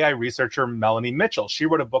essentially AI researcher Melanie Mitchell. She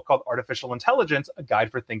wrote a book called Artificial Intelligence, A Guide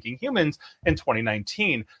for Thinking Humans in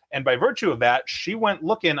 2019. And by virtue of that, she went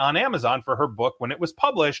looking on Amazon for her book when it was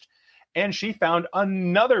published. And she found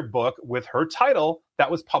another book with her title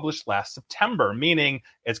that was published last September, meaning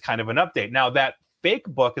it's kind of an update. Now, that fake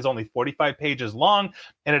book is only 45 pages long,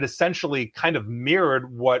 and it essentially kind of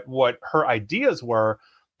mirrored what her ideas were,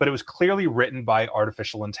 but it was clearly written by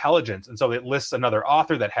artificial intelligence. And so it lists another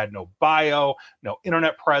author that had no bio, no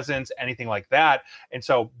internet presence, anything like that. And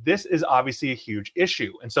so this is obviously a huge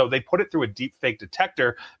issue. And so they put it through a deepfake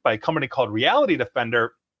detector by a company called Reality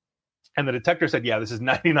Defender. And the detector said, yeah, this is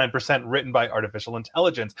 99% written by artificial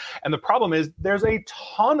intelligence. And the problem is there's a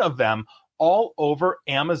ton of them all over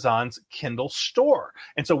Amazon's Kindle store.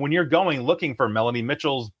 And so when you're going looking for Melanie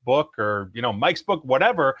Mitchell's book or, Mike's book,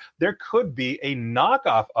 whatever, there could be a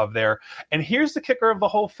knockoff of there. And here's the kicker of the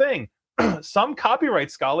whole thing. Some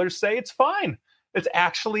copyright scholars say it's fine. It's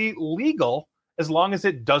actually legal as long as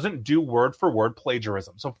it doesn't do word-for-word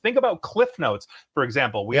plagiarism. So think about Cliff Notes, for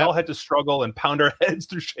example. We all had to struggle and pound our heads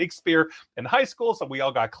through Shakespeare in high school, so we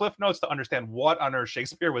all got Cliff Notes to understand what on earth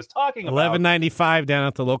Shakespeare was talking about. $11.95 down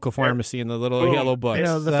at the local pharmacy in the little yellow book.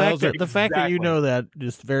 The fact that you know that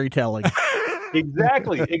is very telling.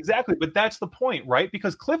 Exactly. But that's the point, right?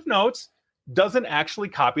 Because Cliff Notes doesn't actually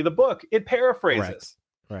copy the book; it paraphrases.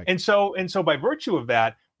 Right. And so by virtue of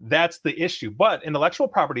that, that's the issue. But intellectual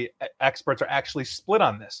property experts are actually split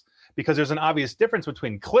on this because there's an obvious difference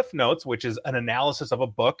between Cliff Notes, which is an analysis of a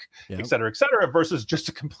book, et cetera, versus just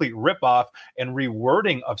a complete ripoff and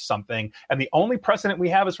rewording of something. And the only precedent we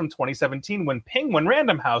have is from 2017 when Penguin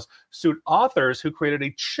Random House sued authors who created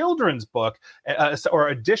a children's book or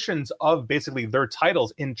editions of basically their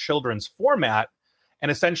titles in children's format. And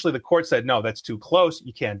essentially the court said, no, that's too close.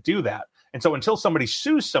 You can't do that. And so until somebody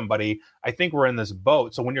sues somebody, I think we're in this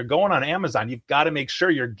boat. So when you're going on Amazon, you've got to make sure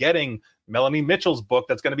you're getting Melanie Mitchell's book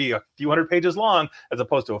that's going to be a few hundred pages long as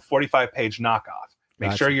opposed to a 45-page knockoff.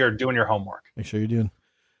 Make sure you're doing your homework. Make sure you're doing.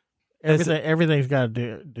 Everything's got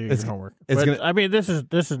to do your homework. This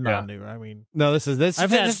is not new. I mean, no, this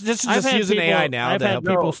just using AI now. I've had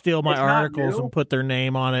people steal my articles and put their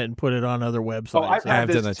name on it and put it on other websites. Oh, I've had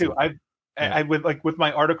this too. I would with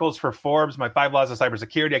my articles for Forbes, my 5 laws of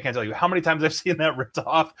cybersecurity. I can't tell you how many times I've seen that ripped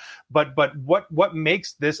off. But what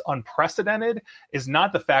makes this unprecedented is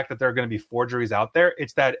not the fact that there are going to be forgeries out there.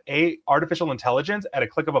 It's that artificial intelligence at a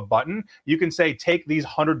click of a button, you can say take these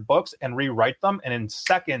 100 books and rewrite them, and in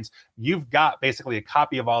seconds you've got basically a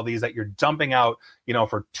copy of all these that you're dumping out,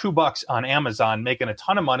 for $2 on Amazon, making a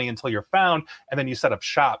ton of money until you're found, and then you set up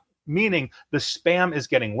shop. Meaning the spam is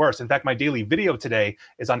getting worse. In fact, my daily video today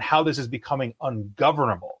is on how this is becoming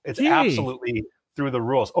ungovernable. It's absolutely through the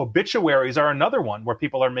rules. Obituaries are another one where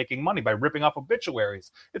people are making money by ripping off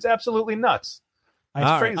obituaries. It's absolutely nuts.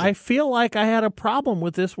 I feel like I had a problem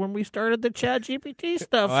with this when we started the ChatGPT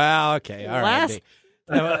stuff. Well, okay. All right.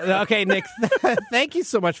 Okay, Nick, thank you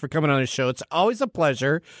so much for coming on the show. It's always a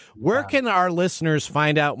pleasure. Where can our listeners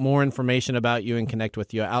find out more information about you and connect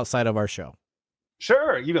with you outside of our show?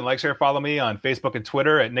 Sure. You can share, follow me on Facebook and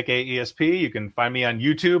Twitter at NickAESP. You can find me on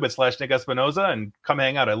YouTube at /Nick Espinosa and come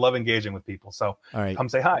hang out. I love engaging with people. So come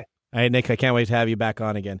say hi. All right, Nick, I can't wait to have you back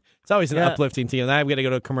on again. It's always an uplifting to you. Now I'm going to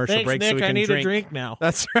go to a commercial break Nick, so we can I need drink. a drink now.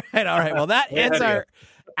 That's right. All right. Well, that ends our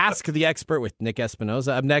Ask the Expert with Nick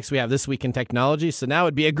Espinosa. Up next, we have This Week in Technology. So now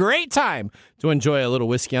would be a great time to enjoy a little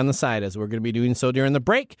whiskey on the side as we're going to be doing so during the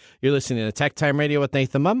break. You're listening to Tech Time Radio with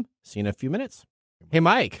Nathan Mum. See you in a few minutes. Hey,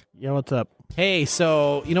 Mike. Yeah, what's up? Hey,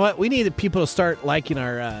 so you know what? We need people to start liking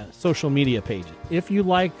our social media pages. If you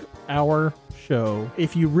like our show,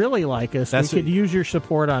 if you really like us, we could use your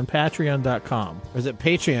support on Patreon.com. Or is it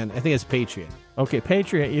Patreon? I think it's Patreon. Okay,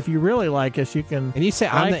 Patreon. If you really like us, you can. And you say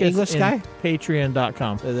I'm the English guy?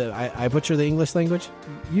 Patreon.com. I butcher the English language?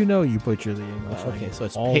 You butcher the English language. Okay, so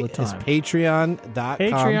it's all the time. It's Patreon.com.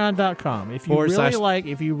 Patreon.com.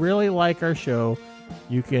 If you really like our show,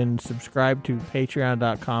 you can subscribe to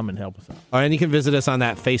Patreon.com and help us out. Oh, and you can visit us on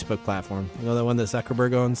that Facebook platform. You know, the one that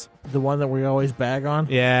Zuckerberg owns? The one that we always bag on?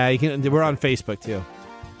 Yeah, you can. We're on Facebook, too.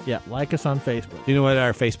 Yeah, like us on Facebook. Do you know what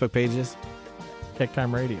our Facebook page is?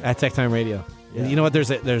 TechTime Radio. At TechTime Radio. Yeah. You know what? There's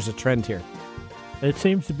a trend here. It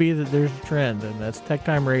seems to be that there's a trend, and that's Tech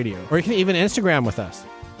Time Radio. Or you can even Instagram with us.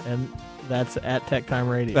 And that's at Tech Time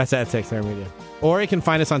Radio. That's at Tech Time Radio. Or you can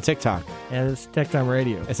find us on TikTok. And it's Tech Time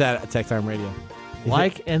Radio. It's at Tech Time Radio.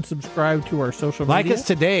 Like and subscribe to our social Like media. us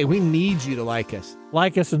today. We need you to like us.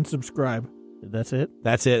 Like us and subscribe. That's it?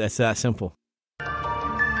 That's it. That's that simple.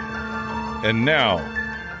 And now,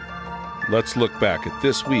 let's look back at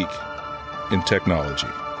this week in technology.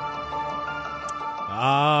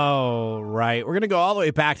 Oh, right. We're going to go all the way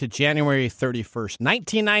back to January 31st,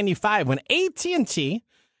 1995, when AT&T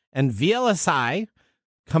and VLSI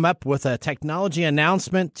come up with a technology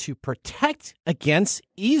announcement to protect against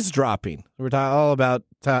eavesdropping. We're talking all about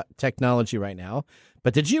technology right now.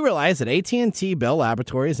 But did you realize that AT&T, Bell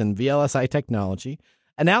Laboratories, and VLSI Technology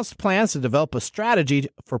announced plans to develop a strategy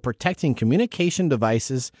for protecting communication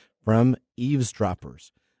devices from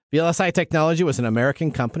eavesdroppers? VLSI Technology was an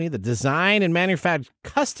American company that designed and manufactured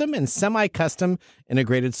custom and semi-custom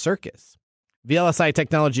integrated circuits. VLSI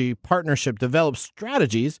Technology Partnership developed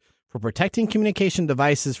strategies for protecting communication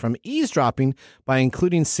devices from eavesdropping by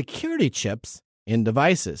including security chips in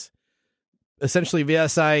devices. Essentially,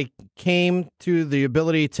 VLSI came to the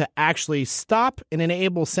ability to actually stop and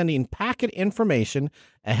enable sending packet information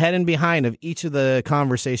ahead and behind of each of the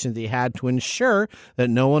conversations they had to ensure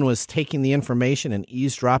that no one was taking the information and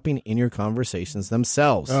eavesdropping in your conversations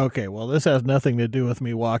themselves. Okay, well, this has nothing to do with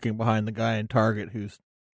me walking behind the guy in Target who's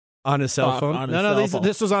on his cell phone?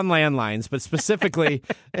 This was on landlines, but specifically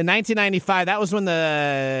in 1995, that was when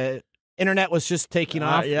the internet was just taking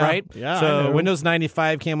off, right? Yeah. So Windows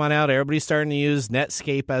 95 came on out. Everybody's starting to use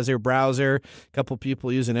Netscape as their browser. A couple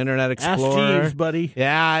people using Internet Explorer. Ask Jeeves, buddy.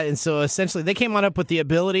 Yeah, and so essentially they came on up with the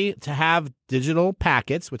ability to have digital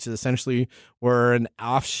packets, which is essentially were an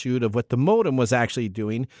offshoot of what the modem was actually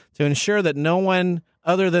doing, to ensure that no one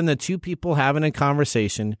other than the two people having a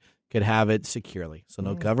conversation could have it securely. So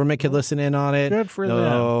no government could listen in on it. Good for them.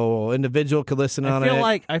 No individual could listen on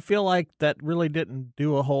it. I feel like that really didn't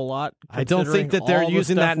do a whole lot. I don't think that they're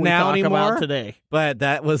using that now anymore today. But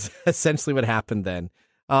that was essentially what happened then.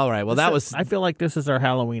 All right. Well, I feel like this is our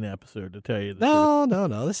Halloween episode, to tell you the truth.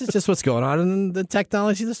 No. This is just what's going on in the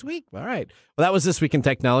technology this week. All right. Well, that was This Week in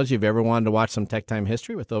Technology. If you ever wanted to watch some Tech Time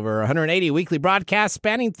history with over 180 weekly broadcasts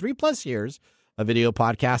spanning 3+ years of video,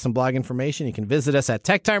 podcast, and blog information, you can visit us at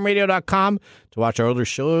techtimeradio.com to watch our older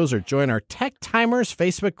shows or join our Tech Timers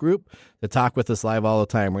Facebook group to talk with us live all the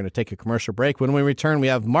time. We're going to take a commercial break. When we return, we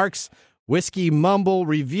have Mark's Whiskey Mumble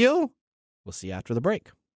Review. We'll see you after the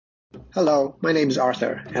break. Hello, my name is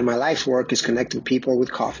Arthur, and my life's work is connecting people with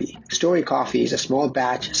coffee. Story Coffee is a small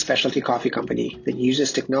batch specialty coffee company that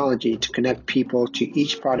uses technology to connect people to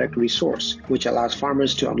each product resource, which allows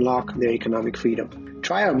farmers to unlock their economic freedom.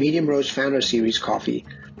 Try our Medium Roast Founder Series coffee,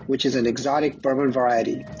 which is an exotic bourbon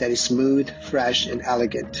variety that is smooth, fresh, and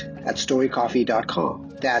elegant at storycoffee.com.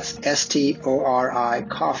 That's STORI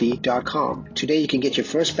coffee.com. Today you can get your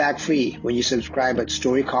first bag free when you subscribe at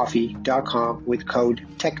storycoffee.com with code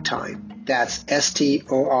TechTime. That's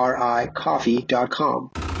STORI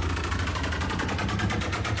coffee.com.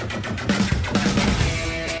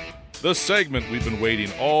 The segment we've been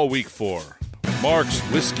waiting all week for. Mark's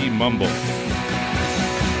Whiskey Mumble.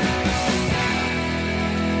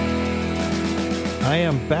 I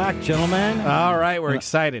am back, gentlemen. All right, we're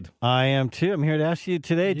excited. I am too. I'm here to ask you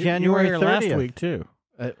today, January 30th. Last week too.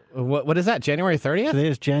 What is that? January 30th? Today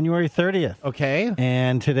is January 30th. Okay.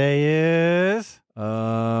 And today is the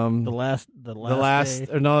last day.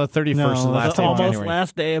 No, the 31st is the last day of almost January.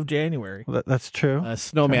 Last day of January. That's true.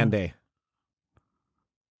 Snowman Day.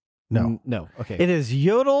 No. Okay. It is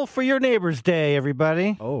Yodel for Your Neighbor's Day,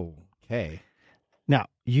 everybody. Oh, okay. Now,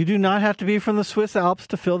 you do not have to be from the Swiss Alps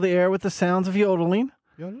to fill the air with the sounds of yodeling.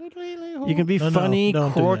 You can be funny,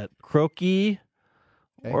 croaky,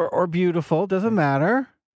 or beautiful. Doesn't matter.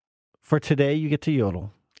 For today, you get to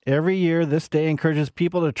yodel. Every year, this day encourages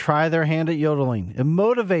people to try their hand at yodeling. It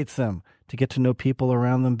motivates them to get to know people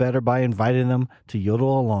around them better by inviting them to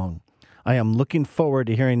yodel along. I am looking forward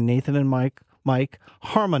to hearing Nathan and Mike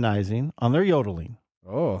harmonizing on their yodeling.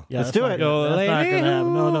 Oh, yeah, let's do it. That's not going to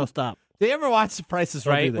happen. No, stop. Did you ever watch The Price is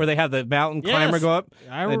Right, where they have the mountain climber go up?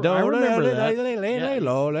 I remember that.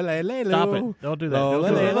 Stop it. Don't do that.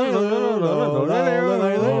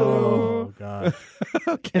 Oh, God.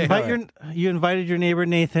 Okay. You invited your neighbor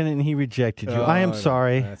Nathan, and he rejected you. I am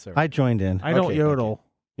sorry. I joined in. I don't yodel.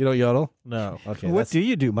 You don't yodel? No. Okay. What do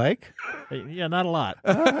you do, Mike? Yeah, not a lot.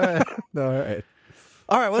 No, all right.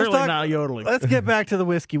 All right, well, not yodeling. Let's get back to the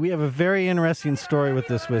whiskey. We have a very interesting story with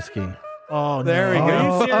this whiskey. Oh, there we go.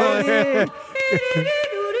 Are you serious?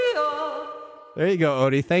 There you go,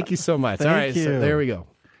 Odie. Thank you so much. All right, so there we go.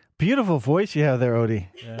 beautiful voice you have there, Odie.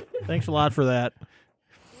 Yeah. Thanks a lot for that.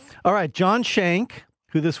 All right, John Shank,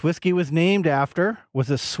 who this whiskey was named after,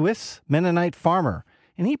 was a Swiss Mennonite farmer,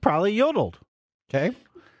 and he probably yodeled. Okay.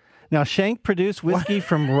 Now, Shank produced whiskey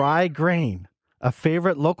from rye grain, a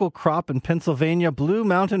favorite local crop in Pennsylvania, Blue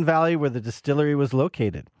Mountain Valley, where the distillery was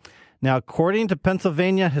located. Now, according to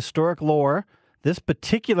Pennsylvania historic lore, this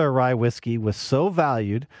particular rye whiskey was so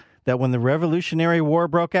valued that when the Revolutionary War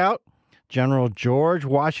broke out, General George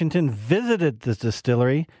Washington visited this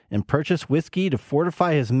distillery and purchased whiskey to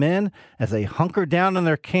fortify his men as they hunkered down in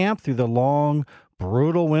their camp through the long,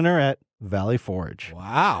 brutal winter at Valley Forge.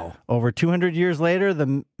 Wow. Over 200 years later,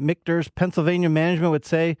 the Michter's Pennsylvania management would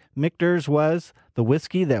say Michter's was the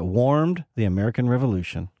whiskey that warmed the American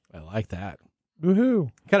Revolution. I like that. Woohoo.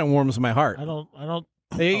 Kind of warms my heart. I don't.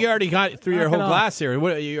 You already got through your whole glass here.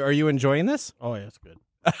 What, are you enjoying this? Oh, yeah, it's good.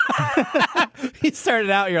 He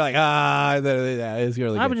started out, you're like, it's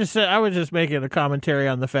really good. I was just making a commentary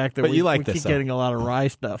on the fact that we keep getting a lot of rye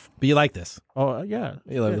stuff. But you like this? Oh, yeah.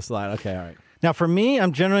 You love this a lot. Okay, all right. Now, for me,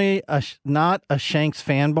 I'm generally not a Shanks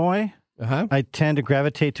fanboy. I tend to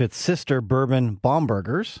gravitate to its sister, Bourbon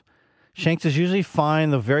Baumburgers. Shanks is usually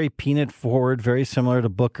fine, though very peanut forward, very similar to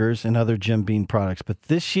Booker's and other Jim Beam products. But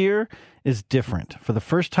this year is different. For the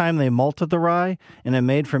first time, they malted the rye, and it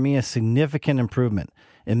made for me a significant improvement.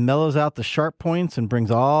 It mellows out the sharp points and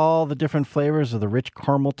brings all the different flavors of the rich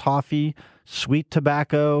caramel toffee, sweet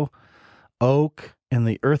tobacco, oak, and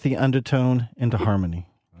the earthy undertone into harmony.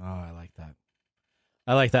 Oh, I like that.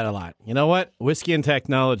 I like that a lot. You know what? Whiskey and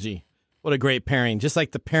technology. What a great pairing. Just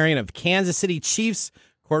like the pairing of Kansas City Chiefs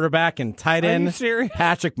quarterback and tight end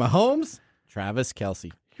Patrick Mahomes, Travis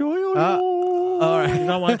Kelce. All right. You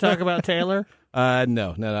don't want to talk about Taylor?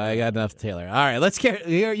 No, I got enough Taylor. All right, let's get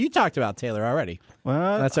here. You talked about Taylor already.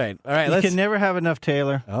 Well, that's right. All right, you can never have enough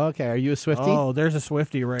Taylor. Okay, are you a Swiftie? Oh, there's a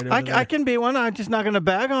Swiftie right over there. I can be one. I'm just not going to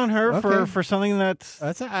bag on her for something that's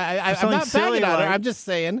I'm not bagging on her. I'm just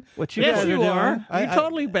saying what you yes, guys you are. You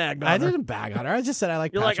totally bagged on her. I didn't bag on her. I just said I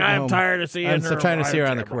like. You're Patrick like I'm Mahomes. tired of seeing her. I'm trying to see her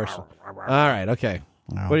on the commercial. All right, okay.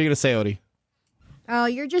 No. What are you going to say, Odie? Oh,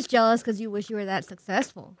 you're just jealous because you wish you were that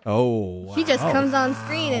successful. Oh, wow. She just comes on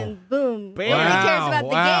screen and boom. Bam. Nobody cares about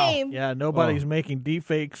the game. Yeah, nobody's making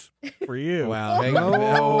deepfakes for you. Wow. You never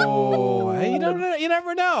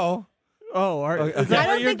know. Oh, is that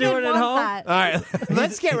what you're doing at home? That. All right,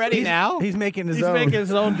 let's get ready now. He's making his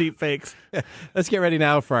own deepfakes. Let's get ready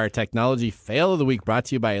now for our technology fail of the week, brought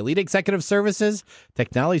to you by Elite Executive Services,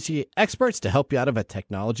 technology experts to help you out of a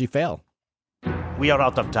technology fail. We are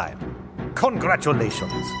out of time.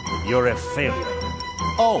 Congratulations, you're a failure.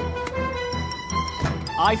 Oh,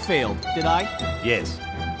 I failed, did I? Yes.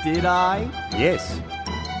 Did I? Yes.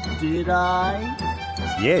 Did I?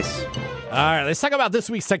 Yes. All right, let's talk about this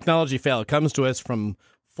week's technology fail. It comes to us from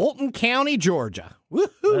Fulton County, Georgia.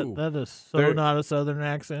 Woohoo! That is so not a southern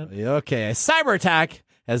accent. Okay, a cyber attack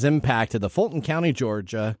has impacted the Fulton County,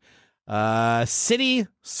 Georgia city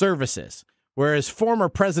services, whereas former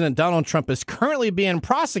President Donald Trump is currently being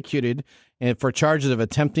prosecuted for charges of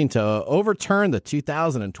attempting to overturn the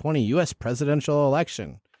 2020 U.S. presidential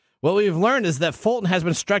election. What we've learned is that Fulton has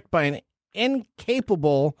been struck by an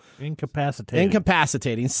incapacitating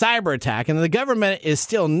cyber attack, and the government is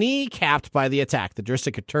still kneecapped by the attack. The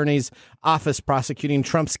district attorney's office prosecuting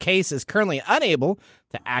Trump's case is currently unable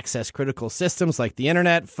to access critical systems like the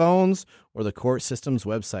internet, phones, or the court system's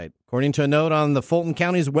website. According to a note on the Fulton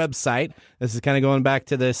County's website, this is kind of going back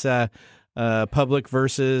to this public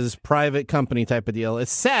versus private company type of deal. It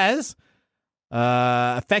says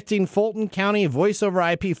affecting Fulton County voice over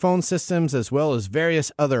IP phone systems as well as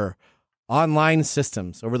various other online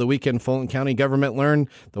systems. Over the weekend, Fulton County government learned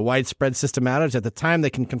the widespread system outage. At the time, they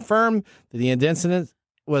can confirm that the incident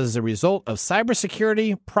was a result of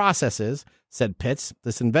cybersecurity processes, said Pitts.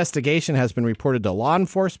 This investigation has been reported to law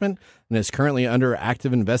enforcement and is currently under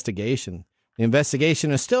active investigation. The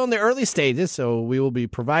investigation is still in the early stages, so we will be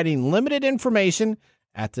providing limited information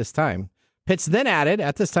at this time. Pitts then added,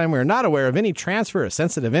 at this time, we are not aware of any transfer of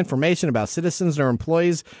sensitive information about citizens or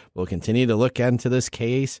employees. We'll continue to look into this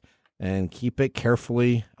case and keep it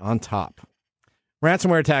carefully on top.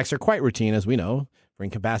 Ransomware attacks are quite routine, as we know, for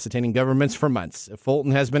incapacitating governments for months. If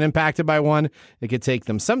Fulton has been impacted by one, it could take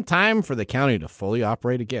them some time for the county to fully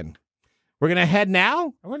operate again. We're going to head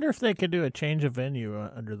now. I wonder if they could do a change of venue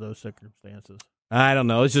under those circumstances. I don't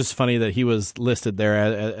know. It's just funny that he was listed there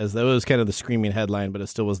as that was kind of the screaming headline, but it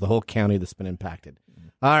still was the whole county that's been impacted.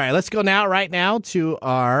 All right, let's go right now to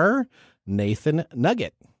our Nathan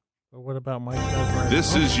Nugget. But what about Mike's mesmerizing?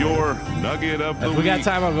 This is your nugget of the week. If we got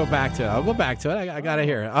time, I'll go back to it. I got to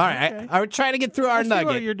hear it. All right. Okay. I'm trying to get through our I see nugget.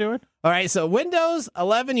 what you're doing. All right. So Windows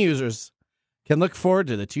 11 users can look forward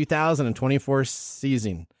to the 2024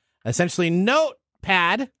 season. Essentially,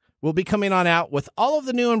 Notepad will be coming on out with all of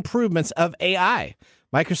the new improvements of AI.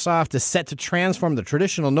 Microsoft is set to transform the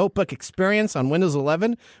traditional notebook experience on Windows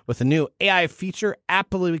 11 with a new AI feature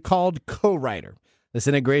aptly called Co-Writer. This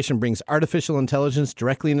integration brings artificial intelligence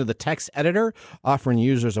directly into the text editor, offering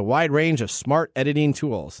users a wide range of smart editing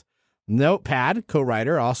tools. Notepad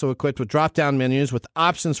Co-Writer also equipped with drop-down menus with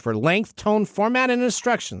options for length, tone, format, and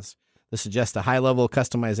instructions. This suggests a high level of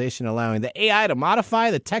customization, allowing the AI to modify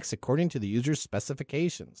the text according to the user's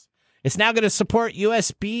specifications. It's now going to support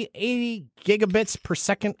USB 80 gigabits per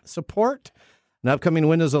second support. An upcoming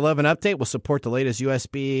Windows 11 update will support the latest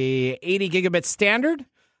USB 80 gigabit standard.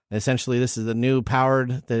 Essentially, this is the new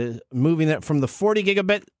moving it from the 40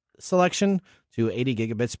 gigabit selection to 80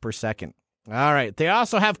 gigabits per second. All right. They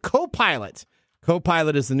also have Copilot.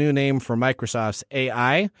 Copilot is the new name for Microsoft's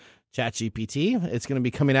AI, ChatGPT. It's going to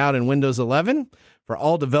be coming out in Windows 11 for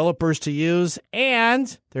all developers to use.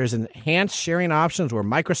 And there's enhanced sharing options where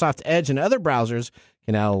Microsoft Edge and other browsers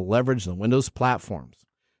can now leverage the Windows platforms.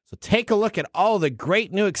 So take a look at all the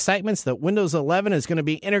great new excitements that Windows 11 is going to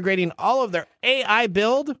be integrating all of their AI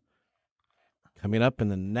build coming up in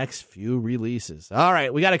the next few releases. All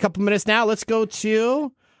right, we got a couple minutes now. Let's go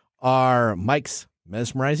to our Mike's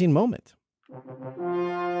mesmerizing moment.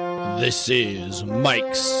 This is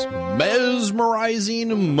Mike's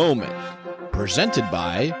mesmerizing moment, presented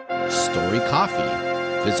by Story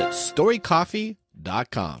Coffee. Visit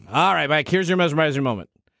storycoffee.com. All right, Mike, here's your mesmerizing moment.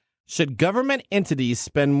 Should government entities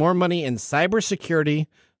spend more money in cybersecurity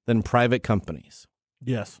than private companies?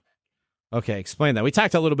 Yes. Okay, explain that. We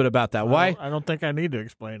talked a little bit about that. Why? I don't think I need to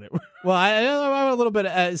explain it. Well, I a little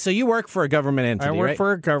bit. So you work for a government entity, I work right?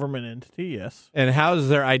 for a government entity, yes. And how's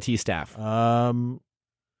their IT staff?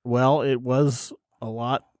 Well, it was a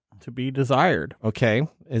lot to be desired. Okay.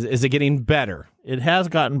 Is it getting better? It has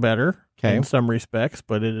gotten better Okay. in some respects,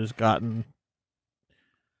 but it has gotten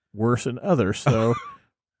worse in others. So,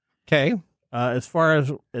 okay. As far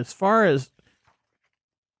as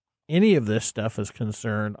any of this stuff is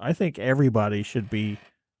concerned, I think everybody should be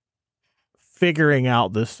figuring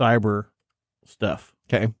out this cyber stuff.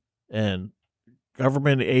 Okay. And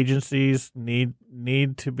government agencies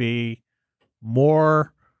need to be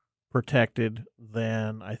more protected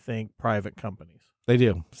than I think private companies. They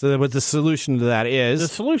do. So what the solution to that is? The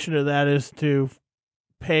solution to that is to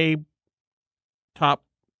pay top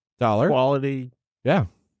dollar quality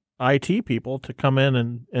IT people to come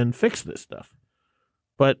in and fix this stuff.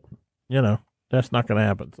 But, that's not going to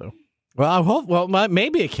happen. So, well, I hope. Well,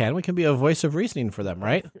 maybe it can. We can be a voice of reasoning for them,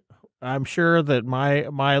 right? I'm sure that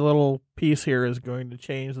my little piece here is going to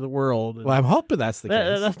change the world. Well, I'm hoping that's the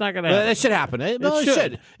case. That's not going to happen. It should happen. It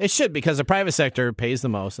should. It should, because the private sector pays the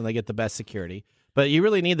most and they get the best security. But you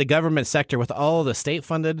really need the government sector with all the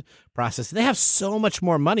state-funded process. They have so much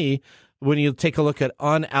more money when you take a look at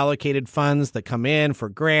unallocated funds that come in for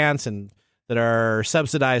grants and that are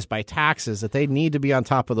subsidized by taxes, that they need to be on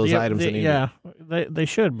top of those items. They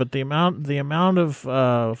should. But the amount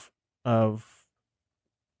of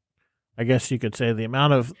I guess you could say the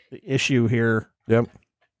amount of the issue here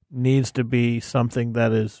needs to be something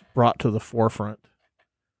that is brought to the forefront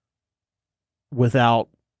without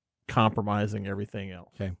compromising everything else.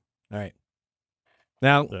 Okay. All right.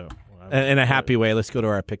 Now, in a happy way, let's go to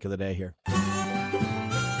our pick of the day here.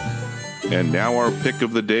 And now our pick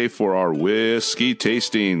of the day for our whiskey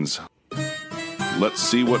tastings. Let's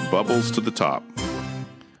see what bubbles to the top.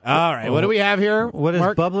 All right, what do we have here? What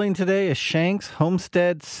is bubbling today is Shanks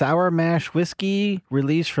Homestead Sour Mash Whiskey,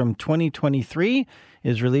 released from 2023,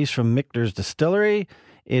 is released from Michter's Distillery.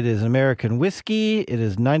 It is American whiskey. It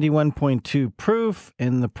is 91.2 proof,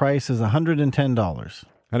 and the price is $110.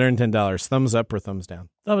 $110. Thumbs up or thumbs down?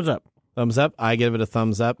 Thumbs up. Thumbs up. I give it a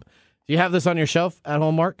thumbs up. Do you have this on your shelf at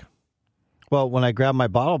home, Mark? Well, when I grab my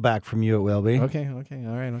bottle back from you, it will be. Okay, all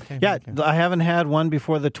right, okay. Yeah, okay. I haven't had one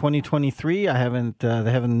before the 2023. They haven't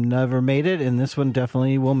never made it, and this one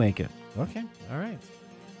definitely will make it. Okay, all right.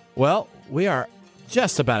 Well, we are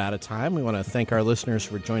just about out of time. We want to thank our listeners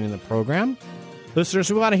for joining the program.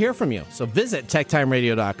 Listeners, we want to hear from you. So visit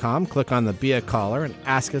techtimeradio.com, click on the Be a Caller, and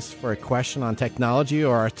ask us for a question on technology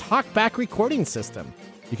or our TalkBack recording system.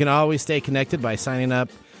 You can always stay connected by signing up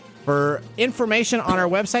for information on our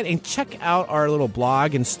website, and check out our little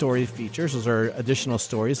blog and story features. Those are additional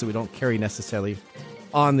stories that we don't carry necessarily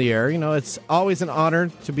on the air. You know, it's always an honor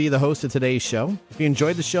to be the host of today's show. If you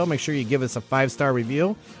enjoyed the show, make sure you give us a 5-star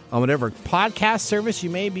review on whatever podcast service you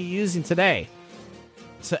may be using today.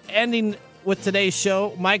 So ending with today's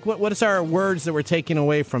show, Mike, what is our words that we're taking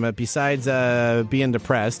away from it besides being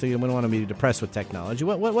depressed? We don't want to be depressed with technology.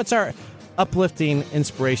 What's our uplifting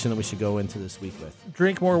inspiration that we should go into this week with?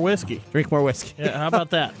 Drink more whiskey. Drink more whiskey. Yeah, how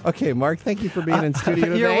about that? Okay, Mark, thank you for being in studio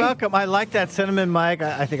today. You're welcome. I like that sentiment, Mike.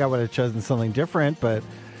 I think I would have chosen something different, but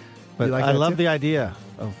like I love the idea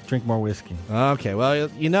of drink more whiskey. Okay, well,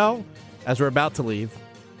 you know, as we're about to leave,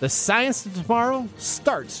 the science of tomorrow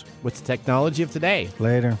starts with the technology of today.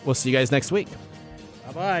 Later. We'll see you guys next week.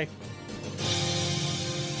 Bye-bye.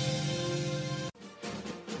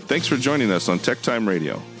 Thanks for joining us on Tech Time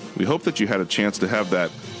Radio. We hope that you had a chance to have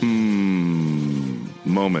that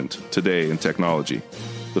moment today in technology.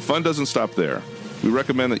 The fun doesn't stop there. We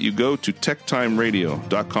recommend that you go to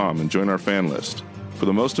techtimeradio.com and join our fan list for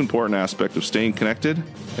the most important aspect of staying connected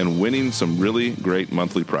and winning some really great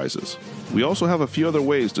monthly prizes. We also have a few other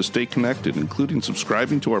ways to stay connected, including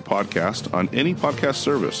subscribing to our podcast on any podcast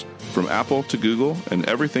service, from Apple to Google and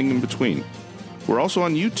everything in between. We're also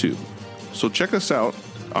on YouTube, so check us out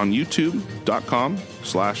on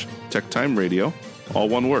youtube.com/techtimeradio, all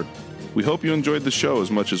one word. We hope you enjoyed the show as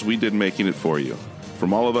much as we did making it for you.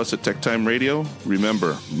 From all of us at Tech Time Radio,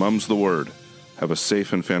 remember, mum's the word. Have a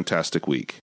safe and fantastic week.